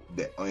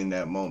in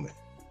that moment.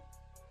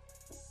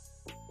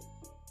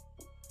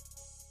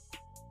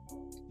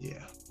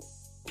 Yeah,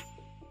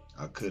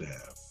 I could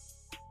have.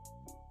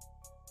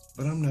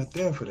 But I'm not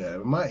there for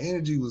that. My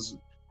energy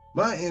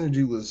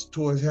was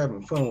towards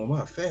having fun with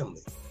my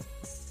family.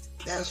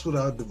 That's what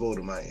I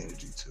devoted my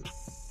energy to.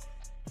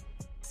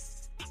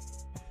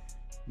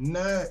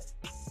 Not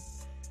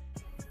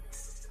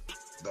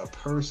the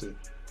person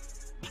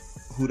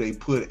who they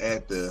put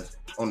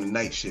on the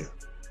night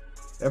shift.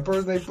 That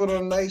person they put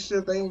on the night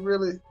shift ain't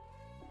really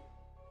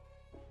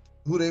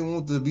who they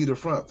want to be the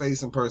front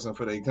facing person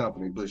for their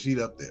company, but she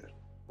up there.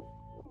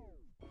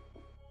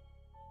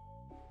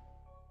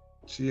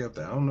 She up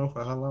there. I don't know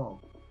for how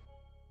long.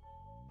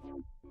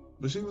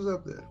 But she was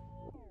up there.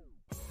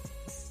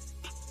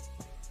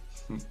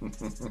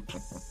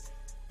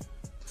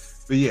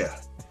 But yeah.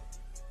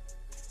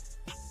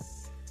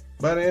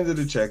 By the end of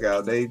the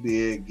checkout, they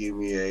did give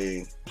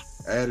me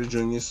I had a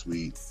junior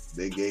suite.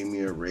 They gave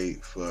me a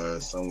rate for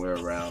somewhere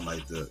around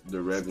like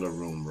the regular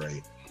room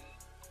rate.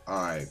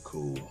 All right,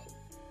 cool.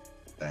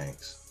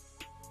 Thanks.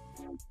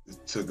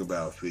 It took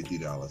about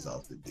 $50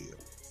 off the deal.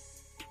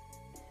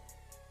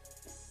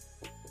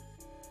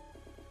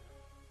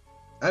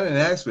 I didn't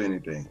ask for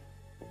anything.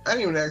 I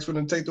didn't even ask for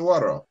them to take the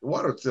water off. The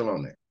water's still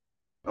on there.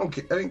 I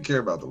didn't care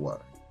about the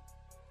water.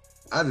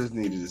 I just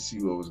needed to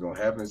see what was going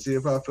to happen and see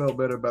if I felt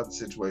better about the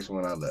situation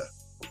when I left.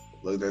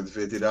 Looked at the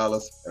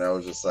 $50 and I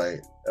was just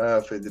like,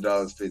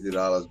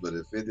 $50, but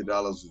if $50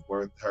 was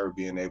worth her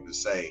being able to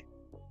say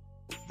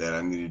that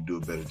I needed to do a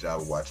better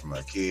job of watching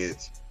my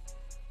kids,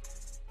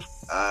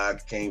 I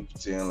can't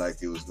pretend like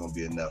it was going to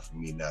be enough for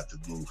me not to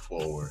move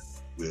forward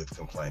with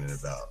complaining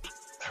about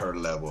her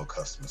level of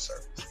customer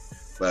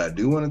service. But I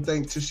do want to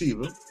thank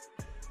Toshiba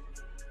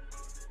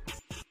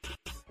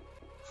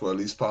for at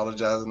least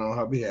apologizing on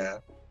her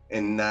behalf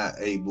and not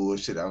a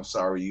bullshit, I'm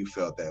sorry you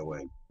felt that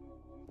way.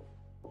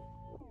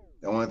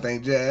 I want to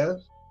thank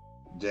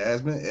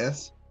Jasmine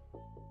S,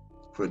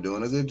 for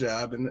doing a good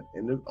job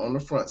on the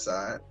front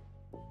side.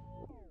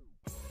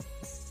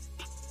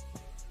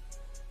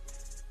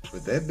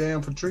 But that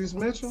damn Patrice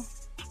Mitchell,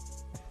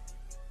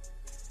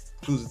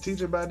 who's a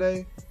teacher by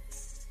day,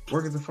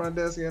 work at the front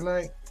desk at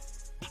night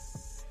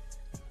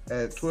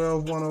at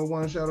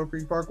 12101 Shadow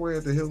Creek Parkway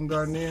at the Hilton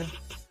Garden Inn.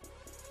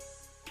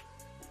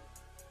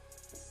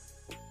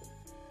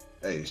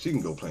 Hey, she can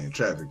go play in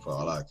traffic for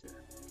all I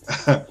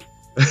care.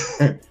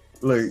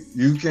 Look,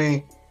 you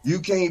can't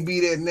be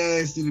that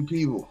nasty to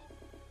people.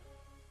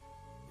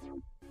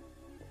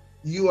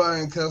 You are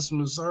in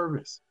customer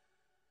service.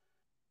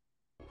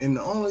 And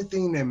the only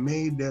thing that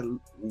made that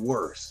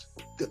worse,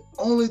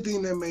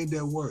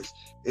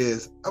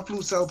 is I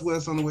flew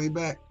Southwest on the way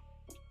back.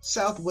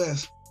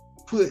 Southwest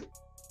put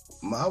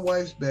my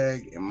wife's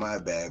bag and my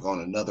bag on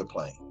another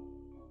plane.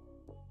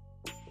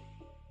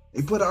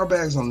 They put our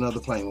bags on another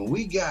plane.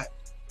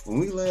 When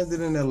we landed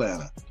in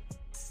Atlanta,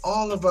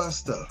 all of our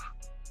stuff,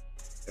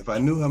 if I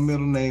knew her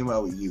middle name, I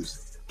would use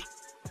it.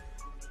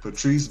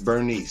 Patrice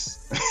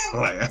Bernice.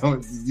 Like, I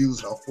would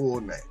use her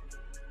full name.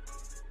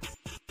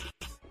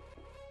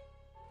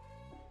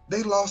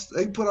 They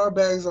put our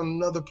bags on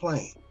another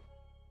plane.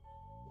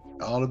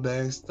 All the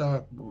bags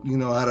stopped,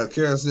 how the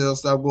carousel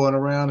stopped going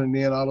around, and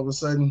then all of a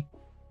sudden,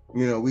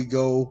 we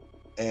go,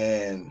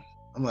 and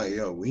I'm like,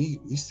 yo, we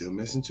still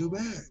missing 2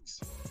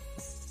 bags.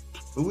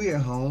 But we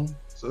at home,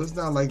 so it's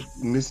not like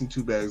missing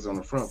 2 bags on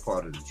the front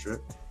part of the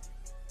trip.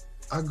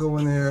 I go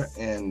in there,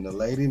 and the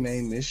lady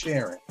named Miss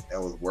Sharon that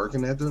was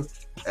working at the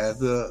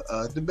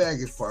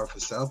baggage part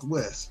for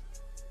Southwest.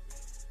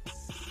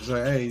 She's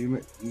like, hey,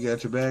 you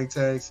got your bag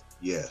tags?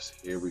 Yes,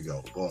 here we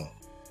go. Boom.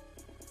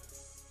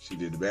 She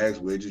did the bags.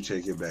 Where'd you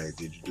check your bag?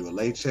 Did you do a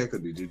late check, or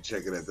did you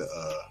check it at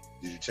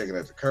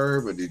the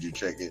curb, or did you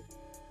check it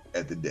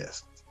at the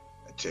desk?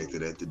 I checked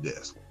it at the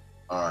desk.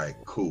 All right,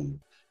 cool.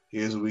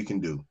 Here's what we can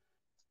do.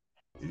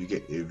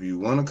 If you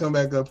want to come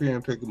back up here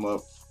and pick them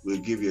up, we'll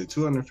give you a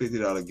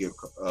 $250 gift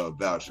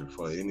voucher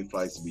for any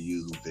flights to be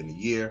used within a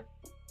year.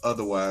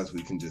 Otherwise,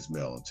 we can just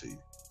mail them to you.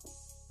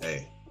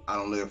 Hey, I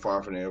don't live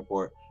far from the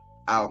airport.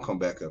 I'll come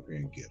back up here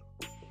and get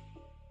them.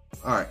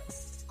 All right,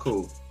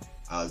 cool.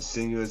 I'll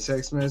send you a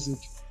text message.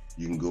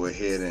 You can go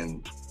ahead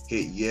and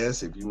hit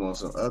yes if you want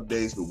some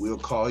updates, but we'll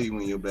call you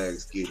when your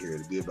bags get here.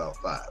 It'll be about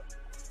 5.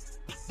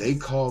 They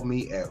called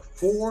me at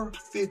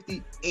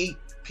 4:58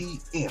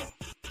 p.m.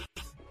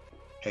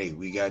 Hey,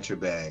 we got your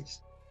bags.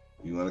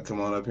 You want to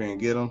come on up here and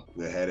get them?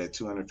 We'll have that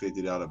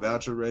 $250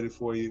 voucher ready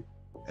for you.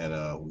 And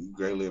we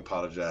greatly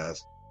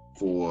apologize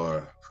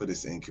for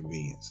this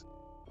inconvenience.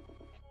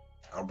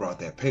 I brought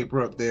that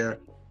paper up there.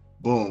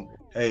 Boom.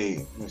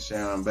 Hey, Miss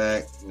Sharon, I'm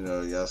back.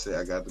 Y'all said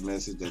I got the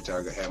message that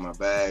y'all gonna have my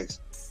bags.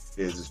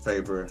 Here's this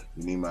paper.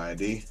 You need my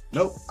ID?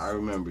 Nope, I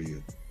remember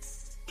you.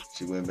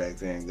 She went back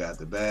there and got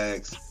the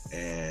bags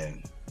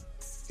and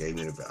gave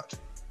me the voucher.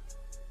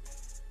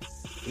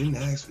 Didn't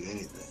ask for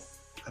anything.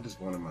 I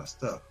just wanted my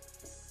stuff.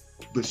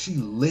 But she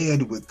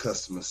led with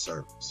customer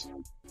service.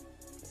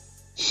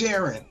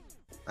 Sharon,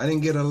 I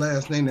didn't get her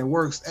last name, that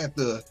works at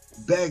the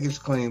baggage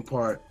claim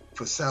part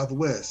for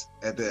Southwest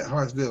at the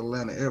Hartsville,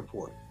 Atlanta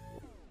airport.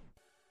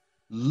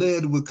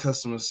 Led with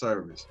customer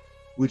service,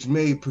 which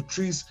made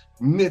Patrice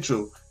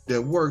Mitchell,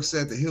 that works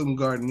at the Hilton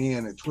Garden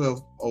Inn at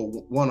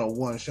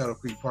 12101 Shadow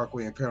Creek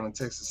Parkway in Pearland,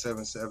 Texas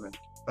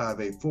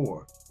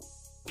 77584,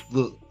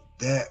 look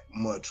that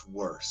much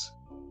worse.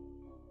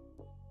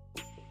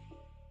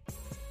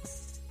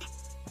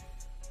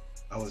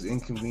 I was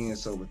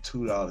inconvenienced over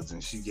 $2,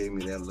 and she gave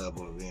me that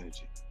level of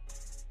energy.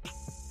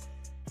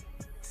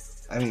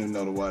 I didn't even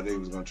know why they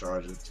was gonna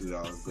charge us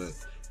 $2, but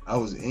I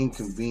was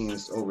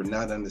inconvenienced over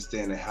not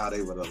understanding how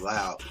they would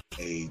allow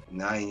a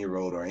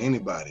 9-year-old or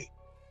anybody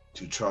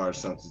to charge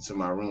something to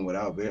my room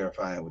without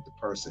verifying with the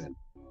person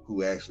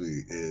who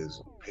actually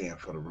is paying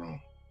for the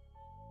room.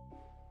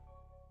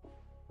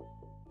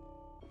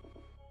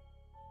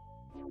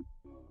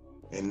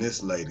 And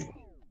this lady,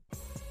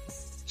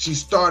 she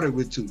started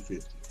with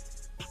 $250.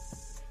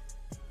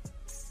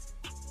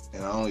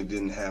 And I only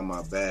didn't have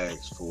my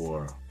bags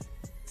for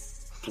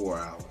 4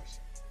 hours.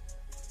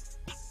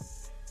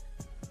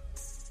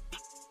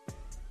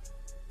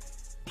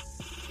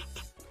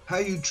 How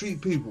you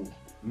treat people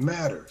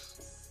matters.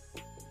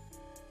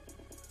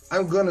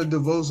 I'm gonna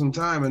devote some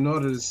time in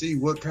order to see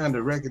what kind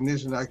of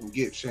recognition I can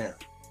get Sharon.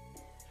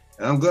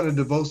 And I'm gonna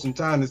devote some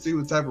time to see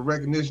what type of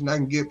recognition I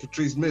can get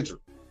Patrice Mitchell.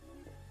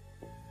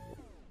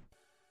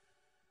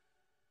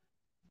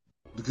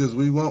 Because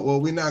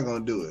what we're not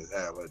gonna do is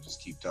have her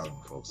just keep talking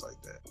to folks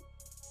like that.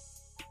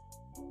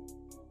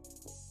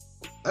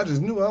 I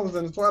just knew I was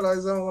in the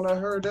Twilight Zone when I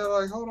heard that.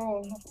 Like, hold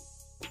on,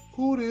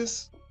 who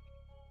this?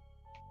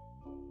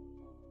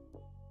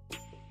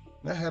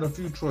 I had a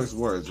few choice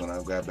words when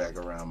I got back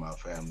around my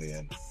family,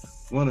 and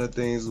one of the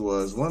things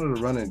was, one of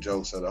the running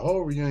jokes of the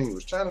whole reunion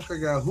was trying to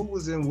figure out who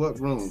was in what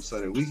room so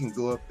that we can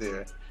go up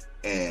there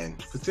and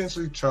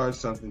potentially charge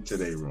something to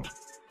their room.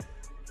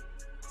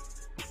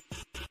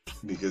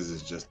 Because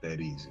it's just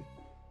that easy.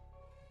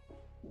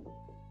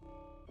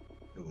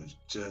 It was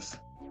just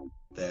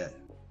that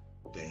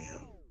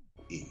damn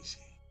easy.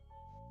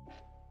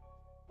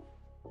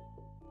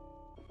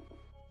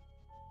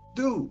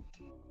 Dude,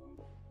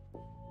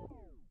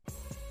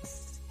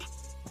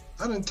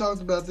 I done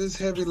talked about this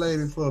heavy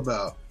lady for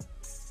about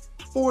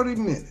 40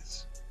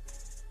 minutes.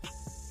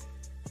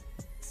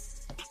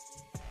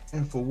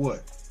 And for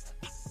what?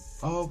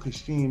 Oh, because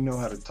she didn't know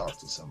how to talk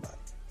to somebody.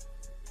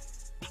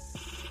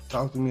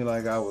 Talk to me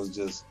like I was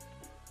just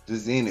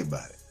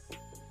anybody.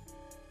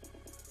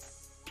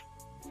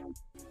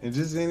 And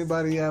just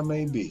anybody I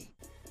may be.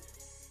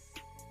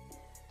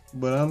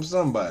 But I'm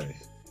somebody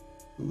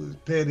who is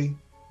petty,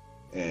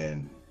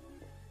 and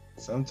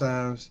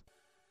sometimes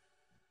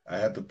I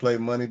have to play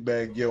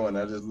Moneybagg Yo, and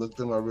I just looked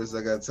at my wrist.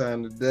 I got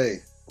time today.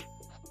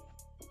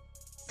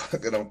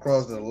 Fucking, I'm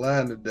crossing the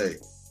line today.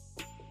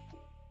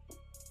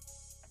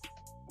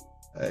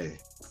 Hey,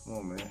 come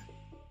on, man.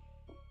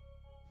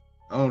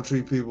 I don't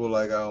treat people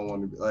like I don't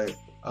want to be. Like,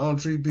 I don't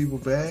treat people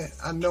bad.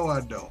 I know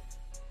I don't.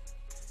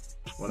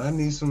 When I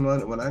need some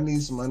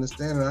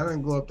understanding, I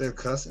didn't go up there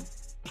cussing.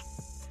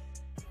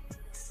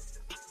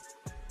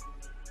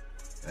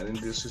 I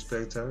didn't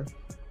disrespect her.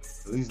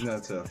 At least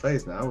not to her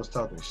face. Now, I was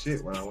talking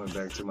shit when I went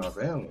back to my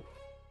family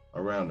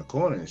around the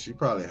corner, and she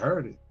probably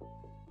heard it.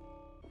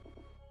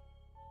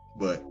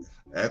 But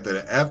after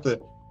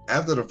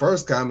the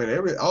first comment,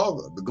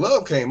 the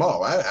glove came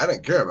off. I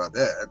didn't care about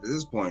that. After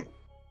this point,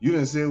 you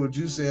didn't say what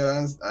you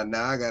said.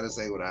 Now I gotta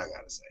say what I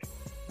gotta say.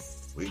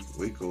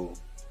 We cool.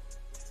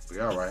 We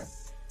all right.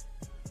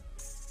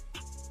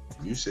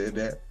 You said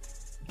that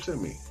to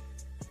me,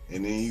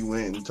 and then you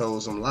went and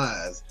told some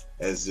lies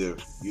as if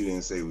you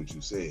didn't say what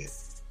you said.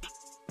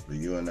 But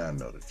you and I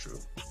know the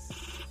truth.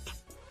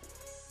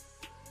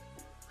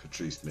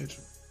 Patrice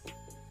Mitchell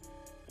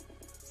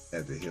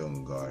at the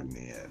Hilton Garden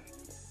Inn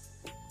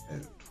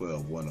at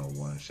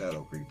 12101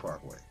 Shadow Creek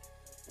Parkway,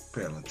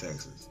 Pearland,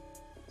 Texas,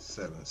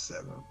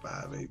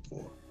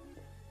 77584.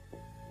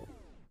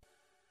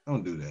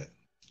 Don't do that.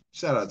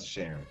 Shout out to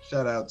Sharon.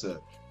 Shout out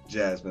to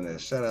Jasmine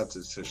S. Shout out to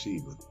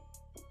Toshiba.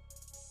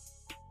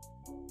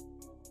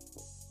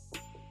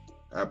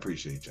 I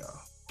appreciate y'all.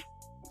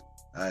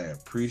 I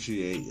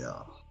appreciate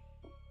y'all.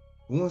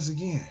 Once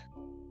again,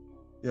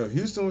 yo,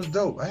 Houston was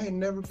dope. I ain't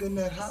never been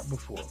that hot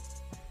before.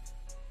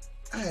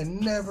 I had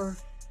never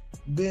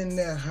been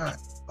that hot,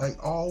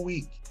 like all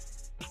week,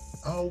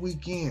 all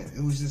weekend.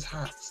 It was just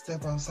hot.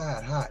 Step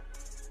outside, hot.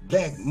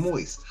 Back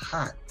moist,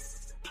 hot.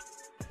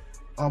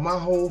 My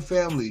whole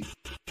family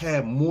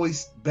had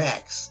moist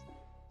backs.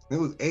 It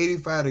was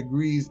 85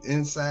 degrees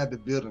inside the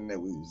building that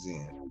we was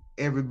in.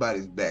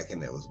 Everybody's back in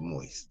there was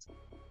moist.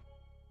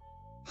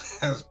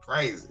 That was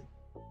crazy.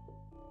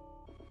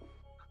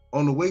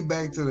 On the way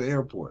back to the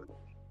airport,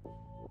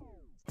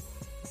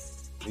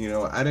 you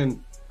know,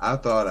 I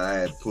thought I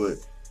had put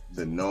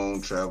the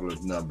known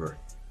traveler's number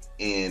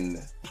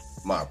in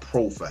my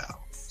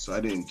profile. So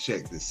I didn't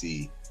check to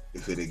see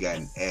if it had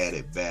gotten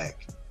added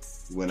back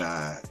when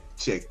I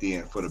checked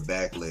in for the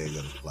back leg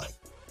of the flight.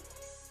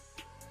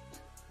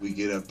 We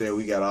get up there,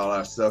 we got all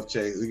our stuff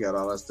checked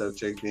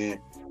in,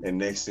 and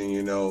next thing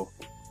you know,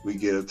 we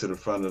get up to the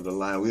front of the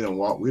line. We done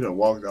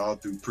walked all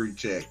through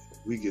pre-check.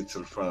 We get to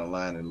the front of the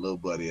line, and little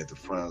buddy at the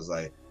front was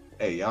like,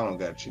 "Hey, y'all don't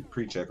got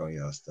pre-check on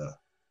y'all stuff."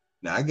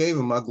 Now, I gave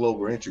him my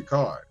global entry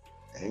card,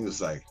 and he was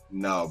like,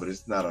 "No, but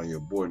it's not on your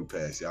boarding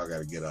pass. Y'all got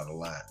to get out of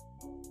line."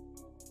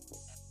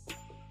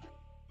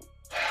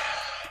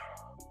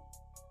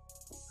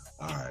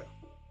 All right.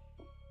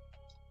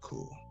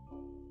 Cool.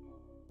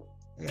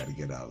 I got to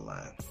get out of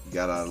line.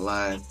 Got out of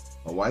line.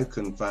 My wife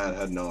couldn't find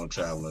her known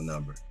traveler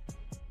number.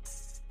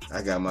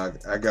 I got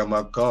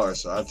my card,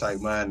 so I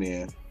typed mine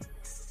in.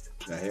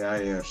 Now here I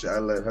am. I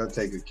let her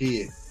take a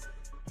kid,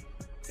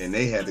 and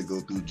they had to go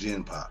through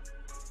Gen Pop.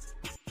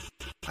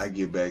 I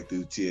get back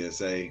through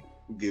TSA,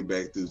 get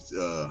back through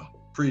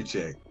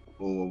pre-check.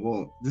 Boom, boom,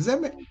 boom. Does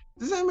that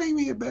make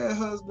me a bad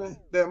husband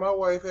that my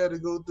wife had to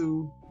go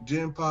through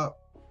Gen Pop,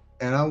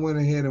 and I went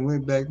ahead and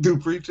went back through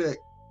pre-check?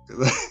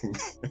 I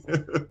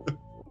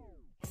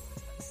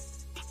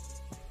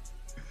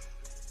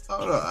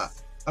don't know.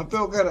 I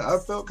felt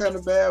kind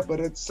of bad, but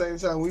at the same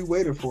time, we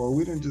waited for her.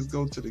 We didn't just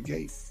go to the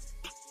gate.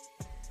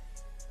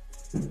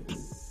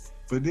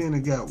 But then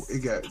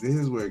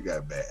here's where it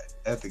got bad.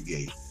 At the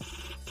gate,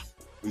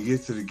 we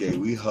get to the gate.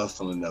 We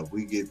hustling up.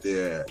 We get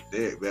there.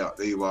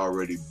 They've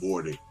already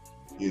boarded.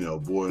 You know,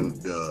 boarding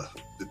the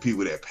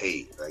people that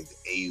paid, like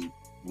the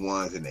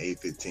A1s and the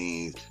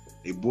A15s.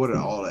 They boarded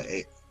all of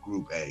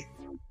Group A.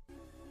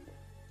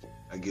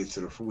 We get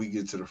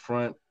to the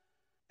front,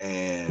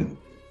 and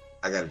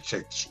I got to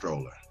check the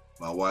stroller.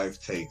 My wife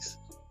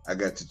I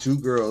got the two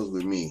girls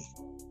with me.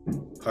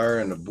 Her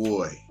and the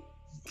boy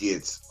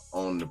gets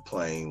on the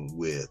plane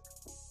with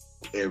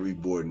every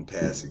boarding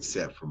pass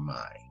except for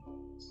mine.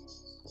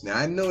 Now,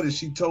 I noticed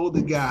she told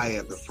the guy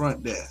at the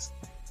front desk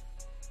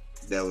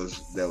that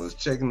was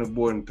checking the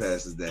boarding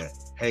passes that,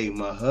 "Hey,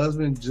 my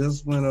husband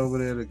just went over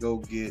there to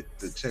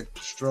check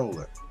the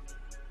stroller,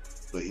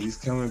 but he's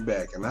coming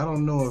back, and I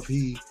don't know if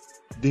he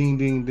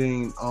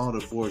ding all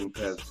the boarding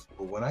passes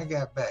But when I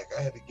got back,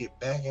 I had to get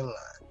back in line.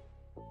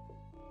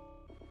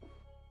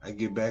 I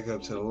get back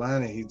up to the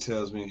line and he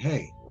tells me,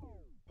 hey,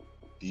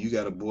 do you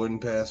got a boarding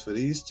pass for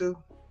these two?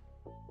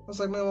 I was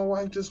like, man, my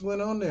wife just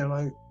went on there.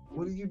 Like,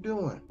 what are you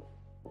doing?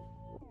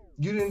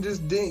 You didn't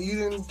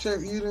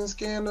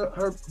scan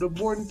the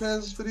boarding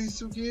passes for these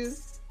two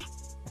kids?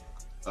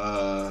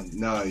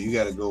 No, you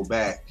got to go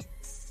back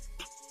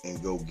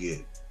and go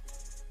get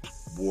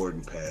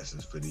boarding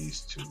passes for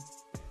these two.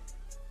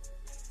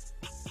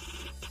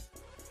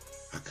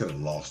 I could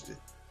have lost it.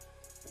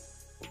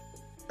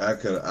 I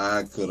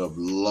could have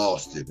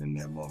lost it in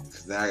that moment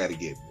because now I got to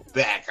get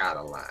back out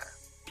of line.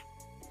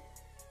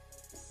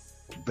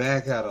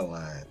 Back out of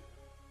line.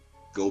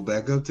 Go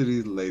back up to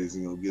these ladies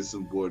and go get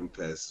some boarding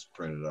passes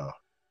printed off.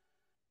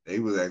 They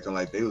was acting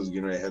like they was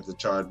getting ready to have to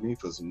charge me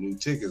for some new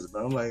tickets,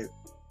 but I'm like,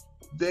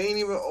 they ain't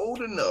even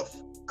old enough.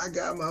 I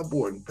got my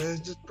boarding pass.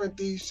 Just print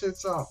these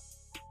shits off.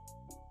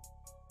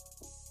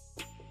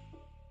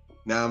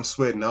 Now I'm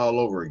sweating all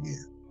over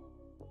again.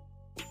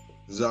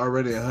 It's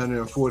already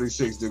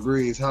 146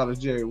 degrees. Holla,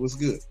 Jerry, what's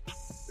good?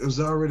 It was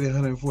already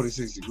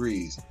 146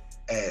 degrees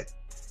at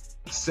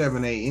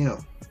 7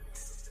 a.m.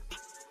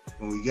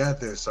 when we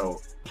got there,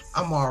 so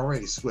I'm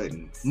already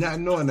sweating, not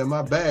knowing that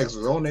my bags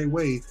was on their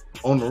way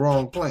on the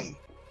wrong plane.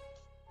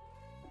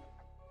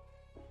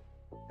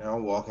 And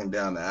I'm walking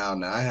down the aisle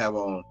now. I have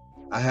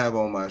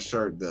on my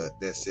shirt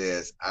that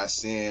says, I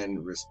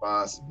sin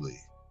responsibly.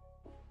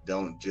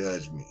 Don't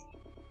judge me.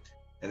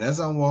 And as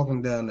I'm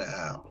walking down the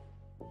aisle,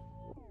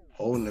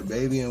 holding the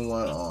baby in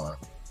one arm,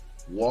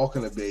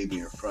 walking the baby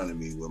in front of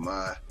me with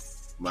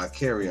my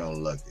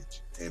carry-on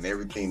luggage and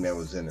everything that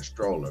was in the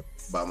stroller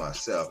by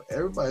myself,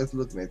 everybody's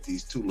looking at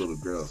these two little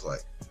girls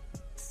like,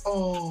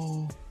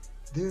 oh,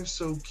 they're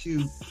so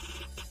cute.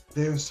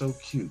 They're so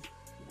cute.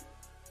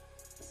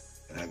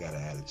 And I got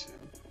an attitude.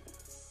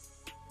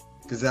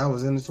 Because I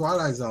was in the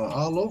Twilight Zone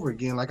all over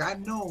again. Like, I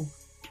know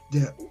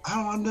that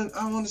I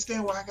don't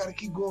understand why I got to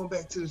keep going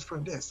back to this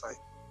front desk. Like,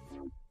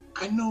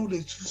 I know that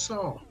you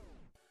saw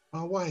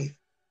my wife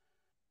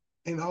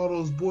and all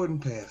those boarding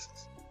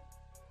passes.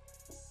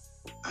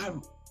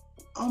 I'm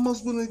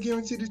almost willing to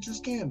guarantee that you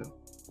scanned them.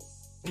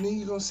 And then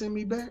you're going to send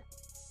me back?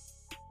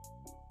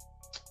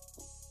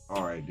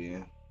 All right,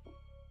 then.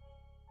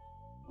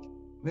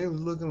 They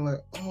was looking like,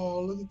 oh,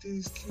 look at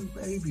these cute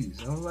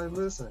babies. I was like,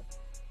 listen,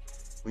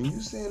 when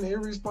you saying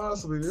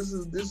irresponsibly, this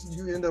is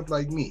you end up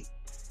like me.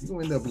 You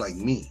gonna end up like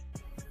me.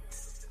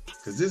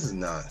 Because this is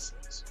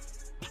nonsense.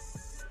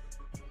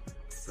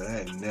 But I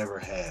had never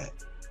had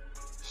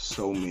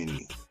so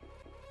many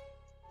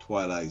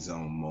Twilight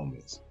Zone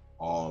moments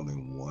all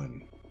in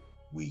one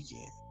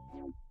weekend.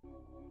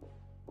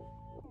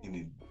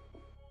 And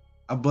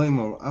I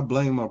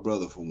blame my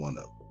brother for one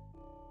of them.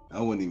 I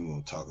wouldn't even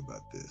want to talk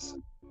about this.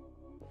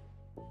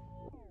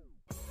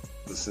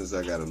 But since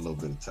I got a little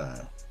bit of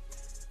time,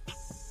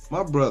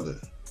 my brother,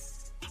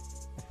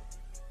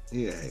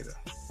 he a hater.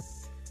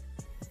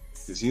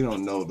 Because you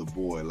don't know the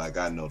boy like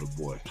I know the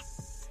boy.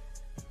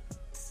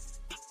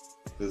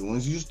 Because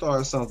once you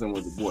start something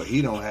with the boy,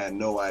 he don't have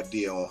no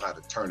idea on how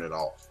to turn it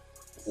off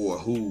or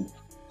who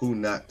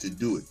not to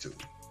do it to.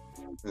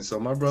 And so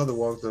my brother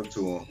walked up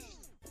to him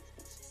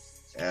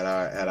at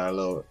our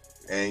little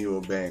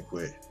annual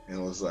banquet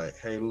and was like,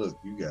 hey, look,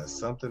 you got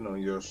something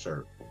on your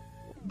shirt.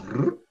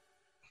 Brrr.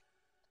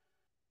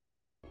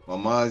 My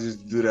mom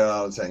used to do that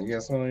all the time. You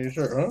got something on your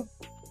shirt, huh?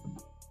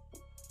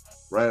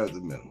 Right up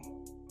the middle.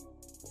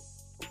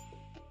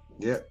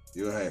 Yep,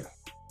 you a hater.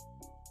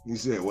 You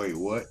said, wait,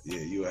 what?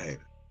 Yeah, you a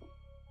hater.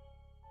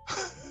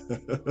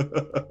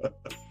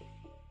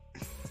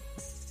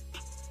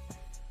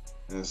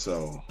 And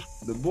so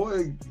the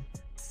boy,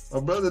 my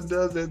brother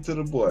does that to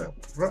the boy.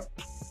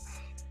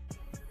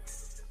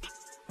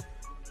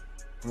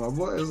 My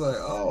boy is like,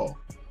 oh,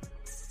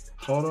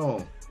 hold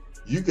on.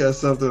 You got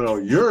something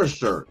on your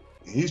shirt.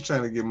 And he's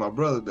trying to get my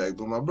brother back,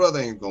 but my brother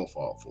ain't gonna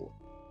fall for it.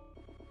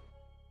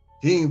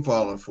 He ain't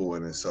falling for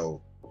it. And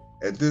so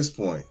at this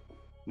point,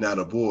 now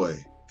the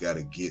boy got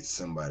to get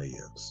somebody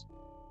else.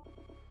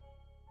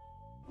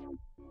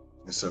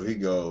 And so he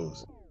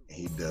goes and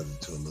he does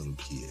it to a little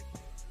kid.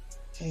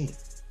 Hey,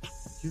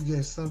 you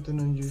got something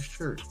on your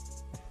shirt.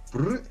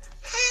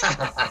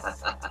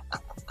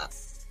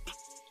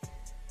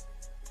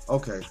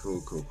 Okay,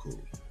 cool.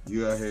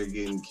 You out here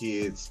getting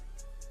kids?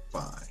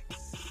 Fine.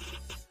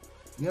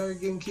 You out here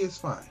getting kids?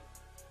 Fine.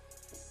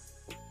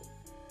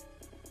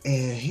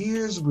 And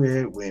here's where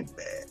it went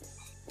bad.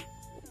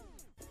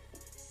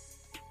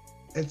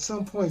 At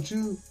some point,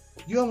 you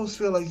almost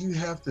feel like you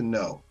have to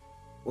know,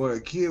 or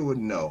a kid would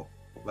know,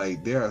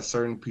 like there are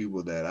certain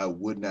people that I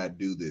would not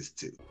do this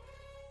to.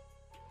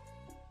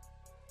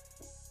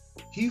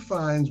 He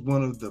finds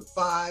one of the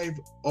 5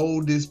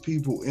 oldest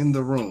people in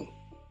the room.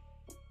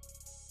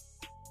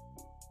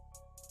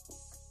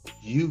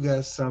 You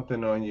got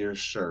something on your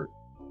shirt.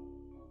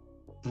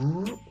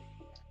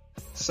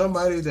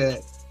 Somebody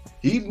that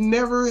he'd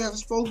never have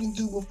spoken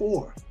to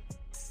before.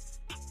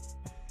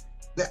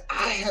 That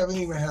I haven't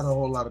even had a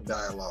whole lot of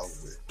dialogue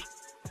with.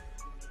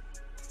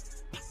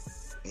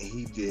 and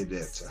he did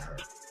that to her.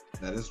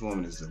 Now this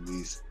woman is at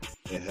least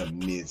in her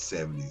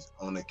mid-70s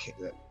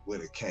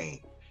with a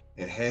cane,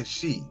 and had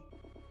she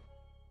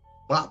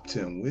bopped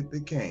him with the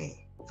cane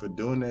for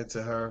doing that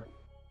to her,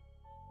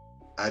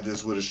 I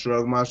just would have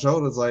shrugged my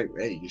shoulders like,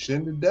 hey, you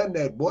shouldn't have done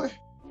that, boy.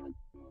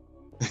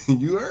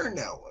 You earned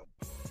that one.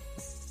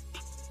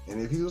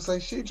 And if he was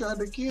like, she tried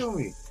to kill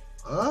me,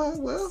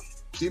 well,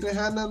 she didn't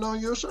have nothing on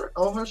your shirt,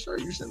 on her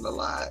shirt. You shouldn't have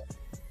lied.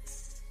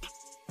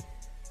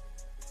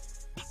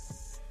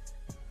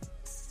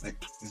 Like,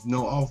 there's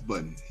no off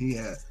button. He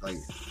had, like,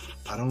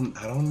 I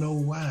don't know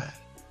why,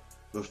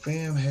 but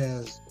fam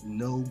has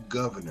no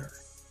governor.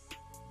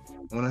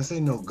 When I say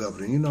no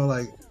governor, you know,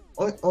 like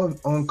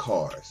on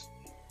cars,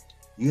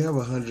 you have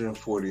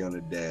 140 on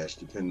the dash,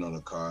 depending on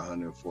the car,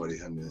 140,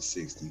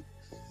 160.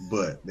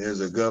 But there's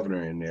a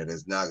governor in there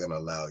that's not going to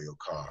allow your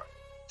car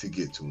to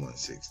get to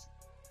 160.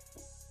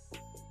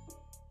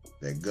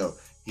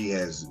 He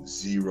has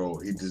zero.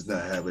 He does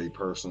not have a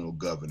personal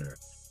governor.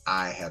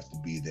 I have to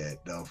be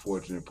that. The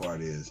unfortunate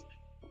part is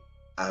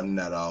I'm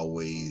not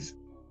always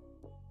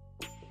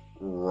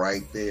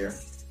right there.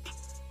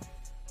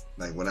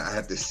 Like when I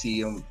have to see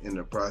him in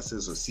the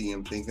process or see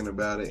him thinking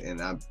about it,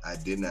 and I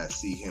did not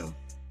see him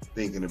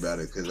thinking about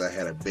it because I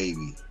had a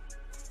baby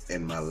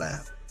in my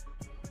lap.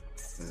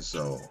 And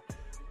so,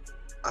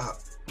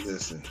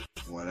 listen,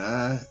 when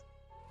I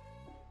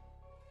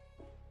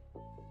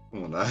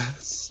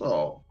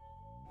saw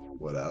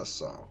what I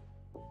saw,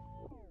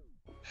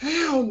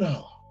 hell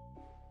no.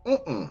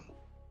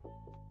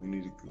 We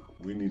need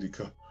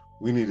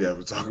to have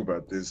a talk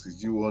about this,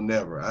 because you will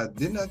never. I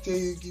did not tell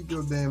you to keep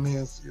your damn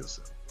hands to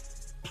yourself.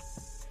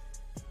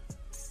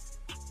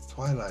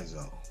 Twilight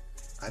Zone.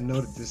 I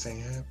know that this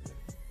ain't happening.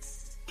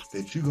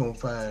 That you're gonna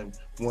find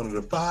one of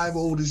the 5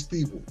 oldest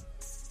people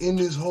in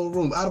this whole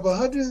room out of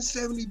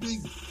 170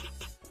 people.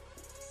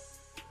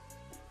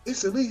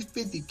 It's at least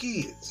 50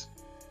 kids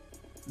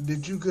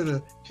that you could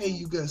have, hey,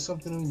 you got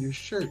something on your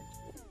shirt.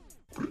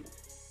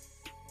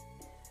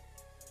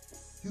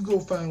 You go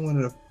find one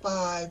of the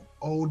 5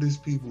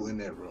 oldest people in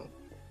that room.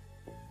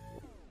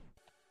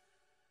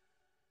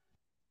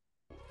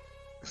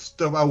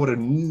 Stuff I would have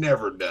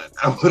never done.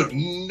 I would have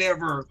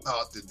never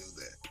thought to do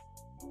that.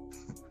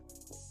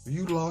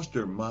 You lost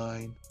your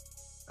mind?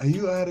 Are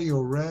you out of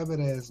your rabbit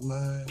ass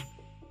mind?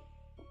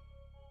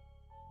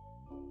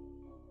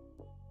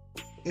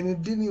 And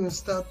it didn't even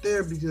stop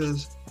there,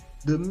 because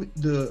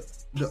the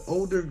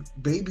older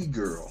baby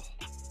girl,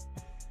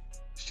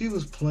 she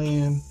was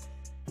playing,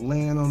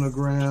 laying on the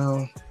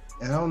ground,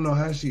 and I don't know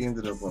how she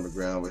ended up on the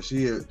ground, but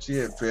she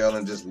had fell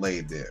and just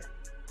laid there.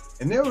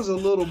 And there was a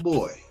little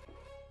boy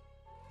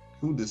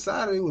who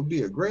decided it would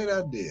be a great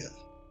idea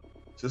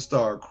to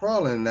start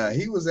crawling. Now,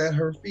 he was at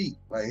her feet,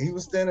 like he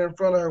was standing in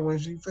front of her when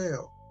she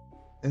fell.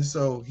 And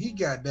so he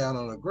got down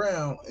on the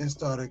ground and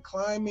started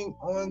climbing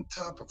on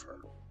top of her.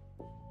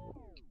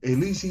 At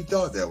least he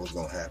thought that was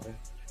gonna happen.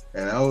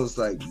 And I was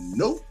like,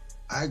 nope.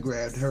 I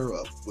grabbed her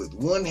up with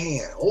one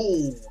hand.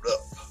 Hold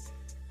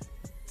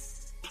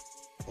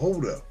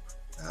up.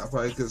 I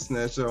probably could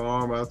snatch her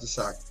arm out the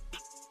socket.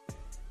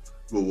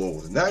 But what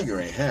was not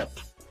going to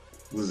happen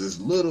was this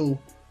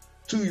little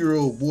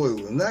 2-year-old boy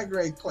who was not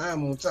going to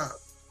climb on top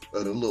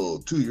of the little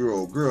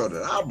 2-year-old girl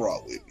that I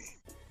brought with me.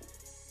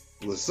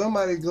 Was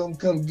somebody going to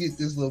come get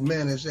this little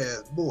mannish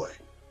ass boy?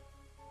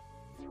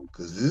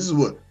 Because this is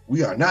what,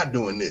 we are not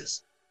doing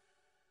this.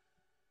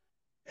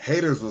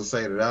 Haters will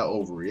say that I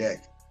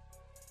overreact.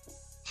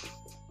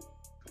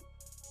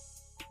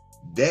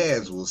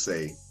 Dads will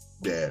say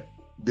that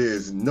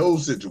there's no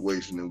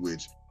situation in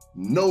which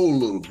no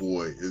little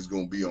boy is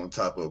going to be on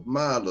top of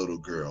my little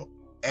girl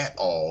at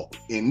all,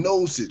 in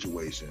no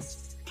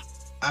situations.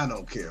 I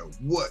don't care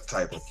what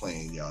type of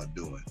playing y'all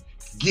doing.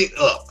 Get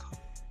up.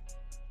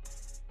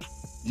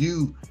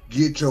 You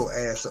get your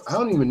ass up. I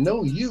don't even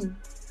know you.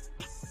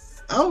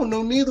 I don't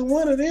know neither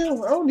one of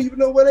them. I don't even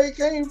know where they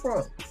came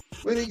from.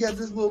 Where they got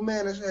this little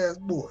mannish ass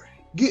boy.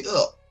 Get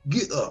up.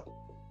 Get up.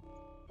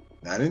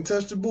 Now, I didn't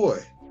touch the boy,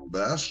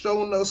 but I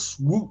sure enough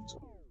swooped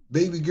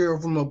baby girl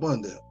from up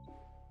under.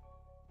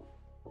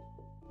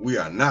 We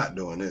are not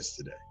doing this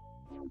today.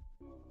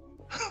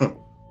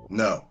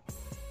 No.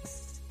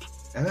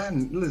 And I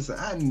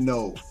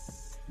know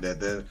that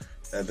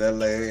that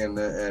lady and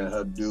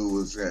her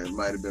dude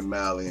might have been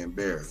mildly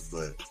embarrassed,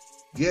 but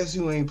guess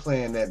who ain't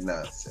playing that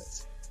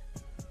nonsense?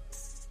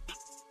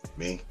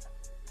 Me.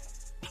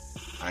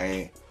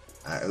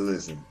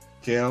 Listen,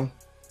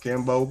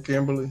 Kimbo,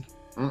 Kimberly.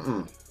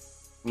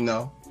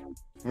 No,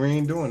 we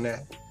ain't doing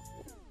that.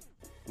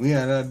 We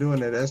are not doing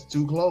that. That's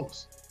too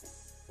close.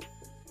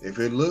 If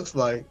it looks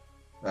like,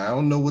 I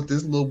don't know what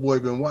this little boy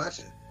been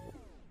watching.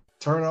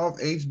 Turn off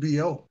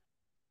HBO.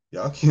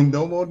 Y'all can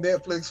no more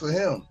Netflix for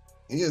him.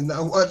 He is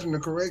not watching the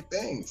correct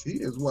things. He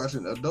is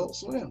watching Adult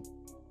Swim,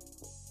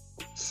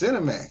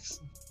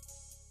 Cinemax.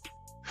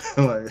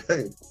 Like,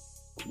 hey,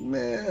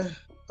 man,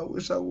 I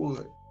wish I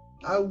would.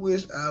 I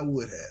wish I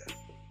would have.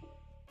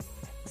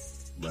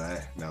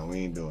 But no, we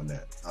ain't doing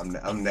that.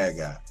 I'm that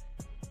guy.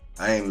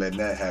 I ain't letting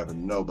that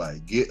happen to nobody.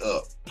 Get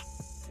up.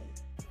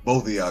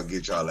 Both of y'all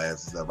get y'all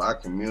asses up.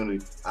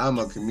 I'm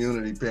a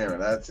community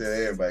parent. I tell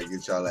everybody,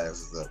 get y'all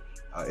asses up.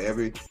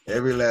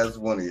 Every last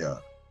one of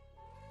y'all.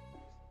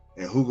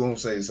 And who gonna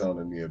say something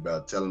to me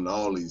about telling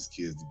all these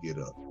kids to get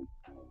up?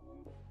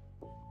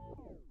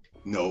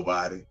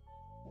 Nobody.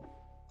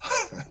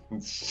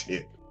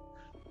 Shit.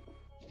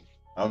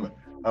 I'm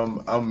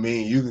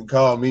mean. You can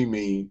call me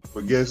mean,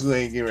 but guess who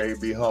ain't getting ready to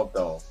be humped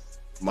on?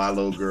 My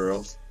little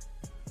girls.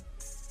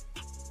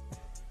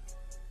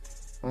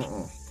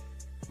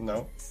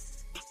 No.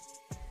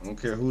 I don't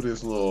care who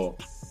this little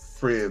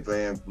Fred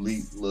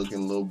VanVleet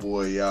looking little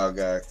boy y'all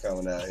got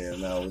coming out here.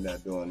 No, we're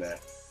not doing that.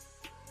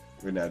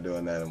 We're not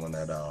doing that one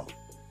at all.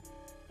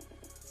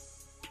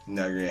 You're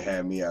not gonna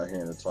have me out here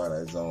in the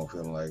Twilight Zone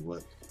feeling like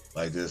what,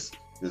 like this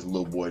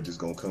little boy just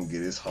gonna come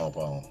get his hump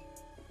on.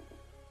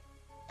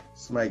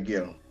 Somebody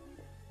get him.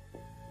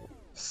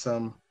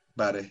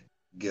 Somebody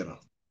get him.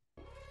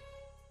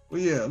 Well,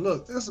 yeah,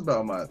 look, that's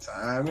about my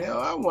time. You know,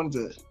 I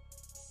wanted to.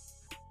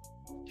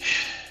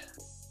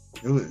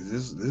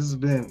 This has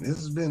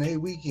been a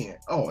weekend.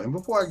 Oh, and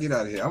before I get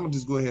out of here, I'm gonna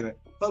just go ahead and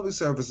public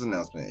service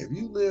announcement. If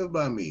you live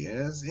by me,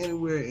 and that's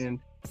anywhere in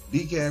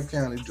DeKalb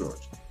County,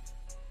 Georgia,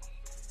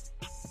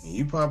 and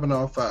you popping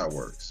off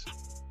fireworks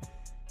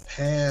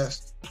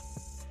past,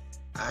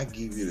 I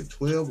give you the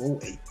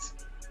 12:08.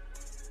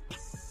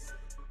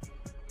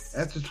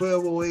 After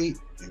 12:08,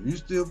 if you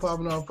still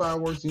popping off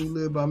fireworks and you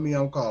live by me,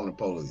 I'm calling the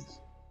police.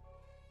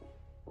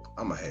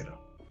 I'm a hater.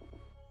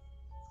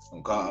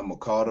 I'm gonna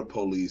call the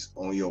police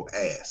on your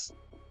ass.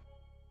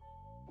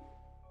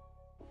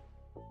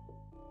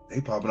 They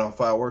popping off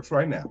fireworks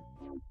right now.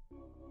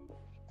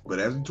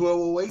 But after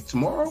 12:08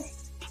 tomorrow,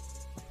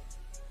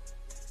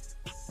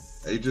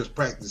 they just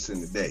practicing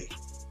today.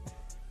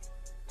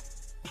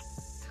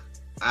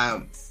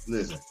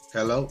 Listen,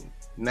 hello,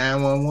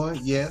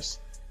 911,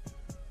 yes,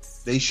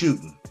 they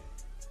shooting.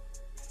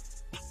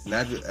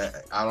 Not just,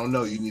 I don't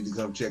know, you need to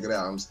come check it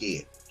out. I'm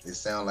scared. It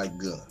sound like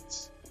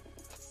guns.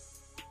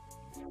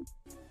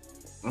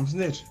 I'm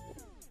snitching.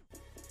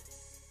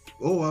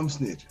 Oh, I'm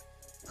snitching.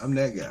 I'm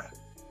that guy.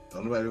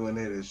 Don't nobody want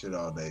to hear this shit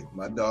all day.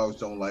 My dogs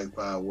don't like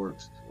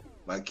fireworks.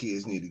 My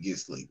kids need to get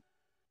sleep.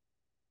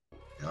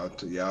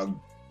 Y'all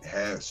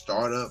have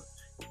start up.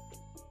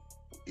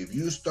 If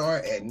you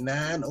start at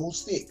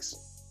 9:06,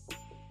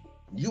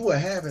 you will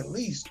have at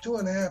least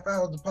 2.5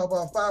 hours to pop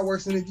off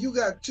fireworks. And if you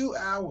got 2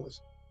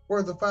 hours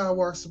worth of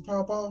fireworks to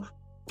pop off,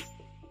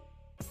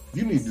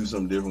 you need to do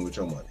something different with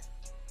your money.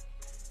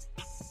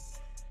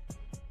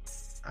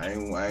 I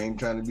ain't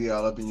trying to be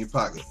all up in your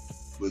pocket,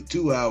 but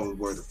 2 hours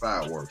worth of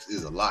fireworks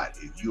is a lot.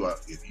 If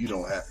you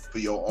don't have for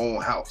your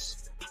own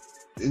house,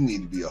 there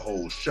need to be a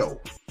whole show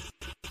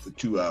for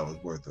 2 hours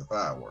worth of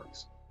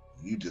fireworks.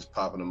 You just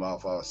popping them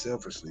off all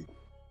selfishly.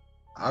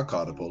 I'll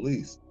call the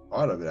police.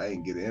 Part of it, I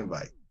didn't get an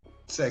invite.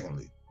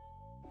 Secondly,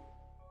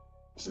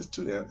 it's just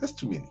that's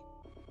too many.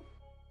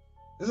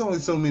 There's only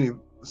so many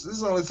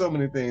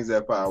things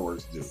that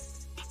fireworks do.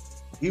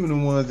 Even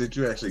the ones that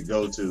you actually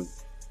go to.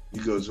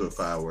 You go to a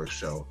fireworks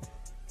show,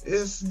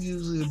 it's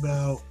usually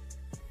about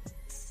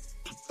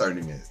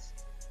 30 minutes,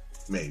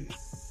 maybe.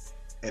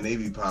 And they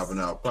be popping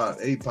out,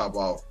 they pop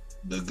off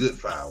the good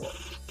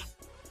fireworks.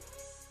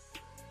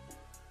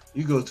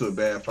 You go to a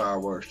bad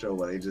fireworks show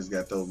where they just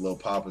got those little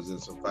poppers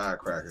and some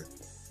firecrackers,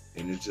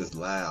 and it's just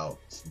loud,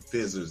 some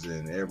fizzers,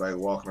 and everybody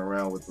walking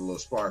around with the little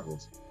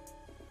sparkles.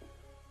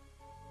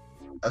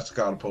 I should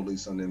call the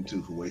police on them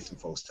too for wasting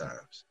folks'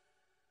 times.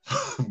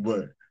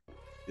 But,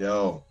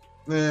 yo,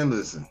 man,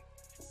 listen,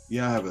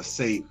 y'all have a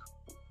safe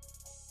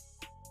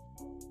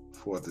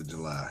 4th of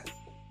July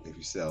if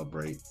you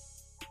celebrate.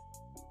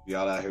 If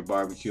y'all out here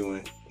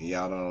barbecuing and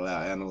y'all don't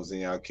allow animals in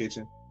y'all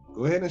kitchen,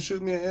 go ahead and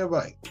shoot me an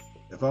invite.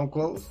 If I'm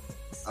close,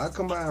 I'll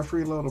come by and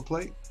freeload a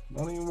plate.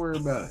 Don't even worry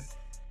about it.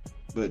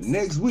 But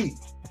next week,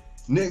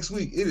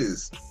 it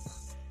is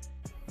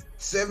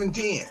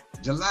 7/10,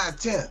 July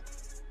 10th.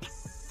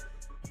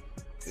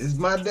 It's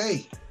my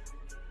day.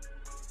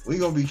 We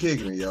gonna be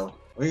kicking it, yo.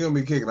 We gonna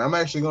be kicking it. I'm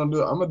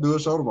gonna do a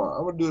show tomorrow.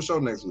 I'm gonna do a show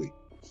next week.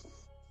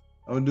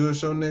 On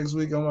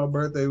my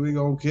birthday. We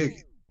gonna kick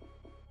it.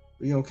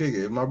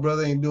 If my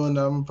brother ain't doing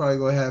nothing, I'm probably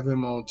gonna have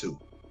him on too.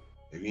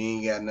 If he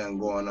ain't got nothing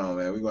going on,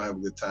 man, we gonna have a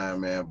good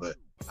time, man. But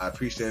I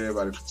appreciate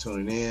everybody for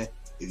tuning in.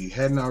 If you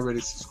hadn't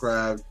already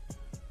subscribed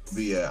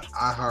via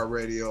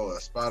iHeartRadio or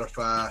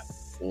Spotify,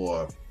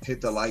 or hit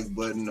the like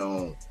button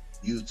on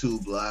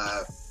YouTube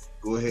Live,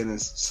 go ahead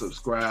and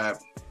subscribe.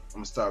 I'm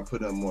gonna start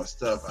putting up more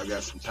stuff. I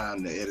got some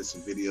time to edit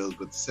some videos,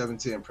 but the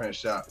 710 Print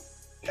Shop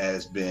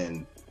has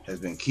been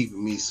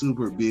keeping me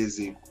super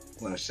busy.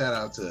 I want to shout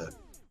out to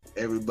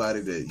everybody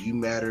that You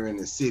Matter in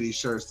the City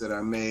shirts that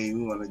I made.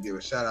 We want to give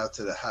a shout out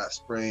to the Hot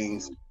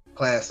Springs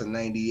class of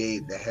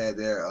 '98 that had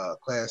their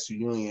class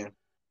reunion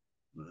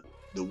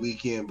the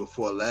weekend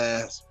before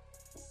last.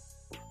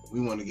 We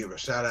want to give a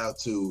shout out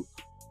to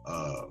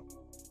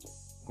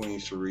Queen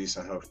Sharice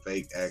and her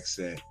fake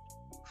accent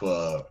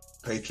for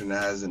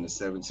patronizing the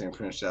 710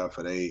 Print Shop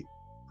for they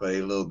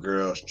little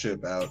girls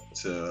trip out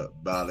to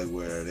Bali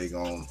where they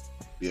gonna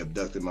be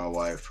abducting my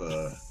wife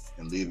for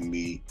and leaving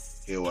me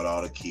here with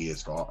all the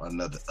kids for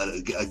another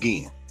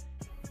again.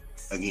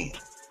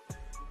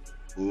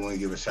 We want to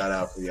give a shout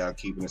out for y'all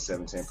keeping the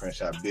 710 Print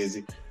Shop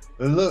busy.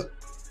 But look,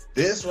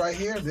 this right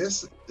here,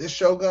 this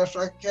Shogun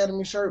Strike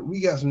Academy shirt,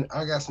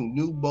 I got some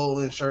new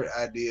bowling shirt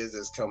ideas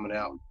that's coming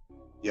out.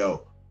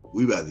 Yo,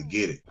 we about to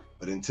get it.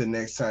 But until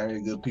next time,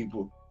 you good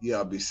people,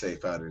 y'all be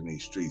safe out in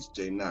these streets.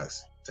 Jay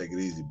Knox, take it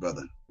easy,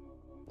 brother.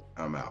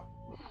 I'm out.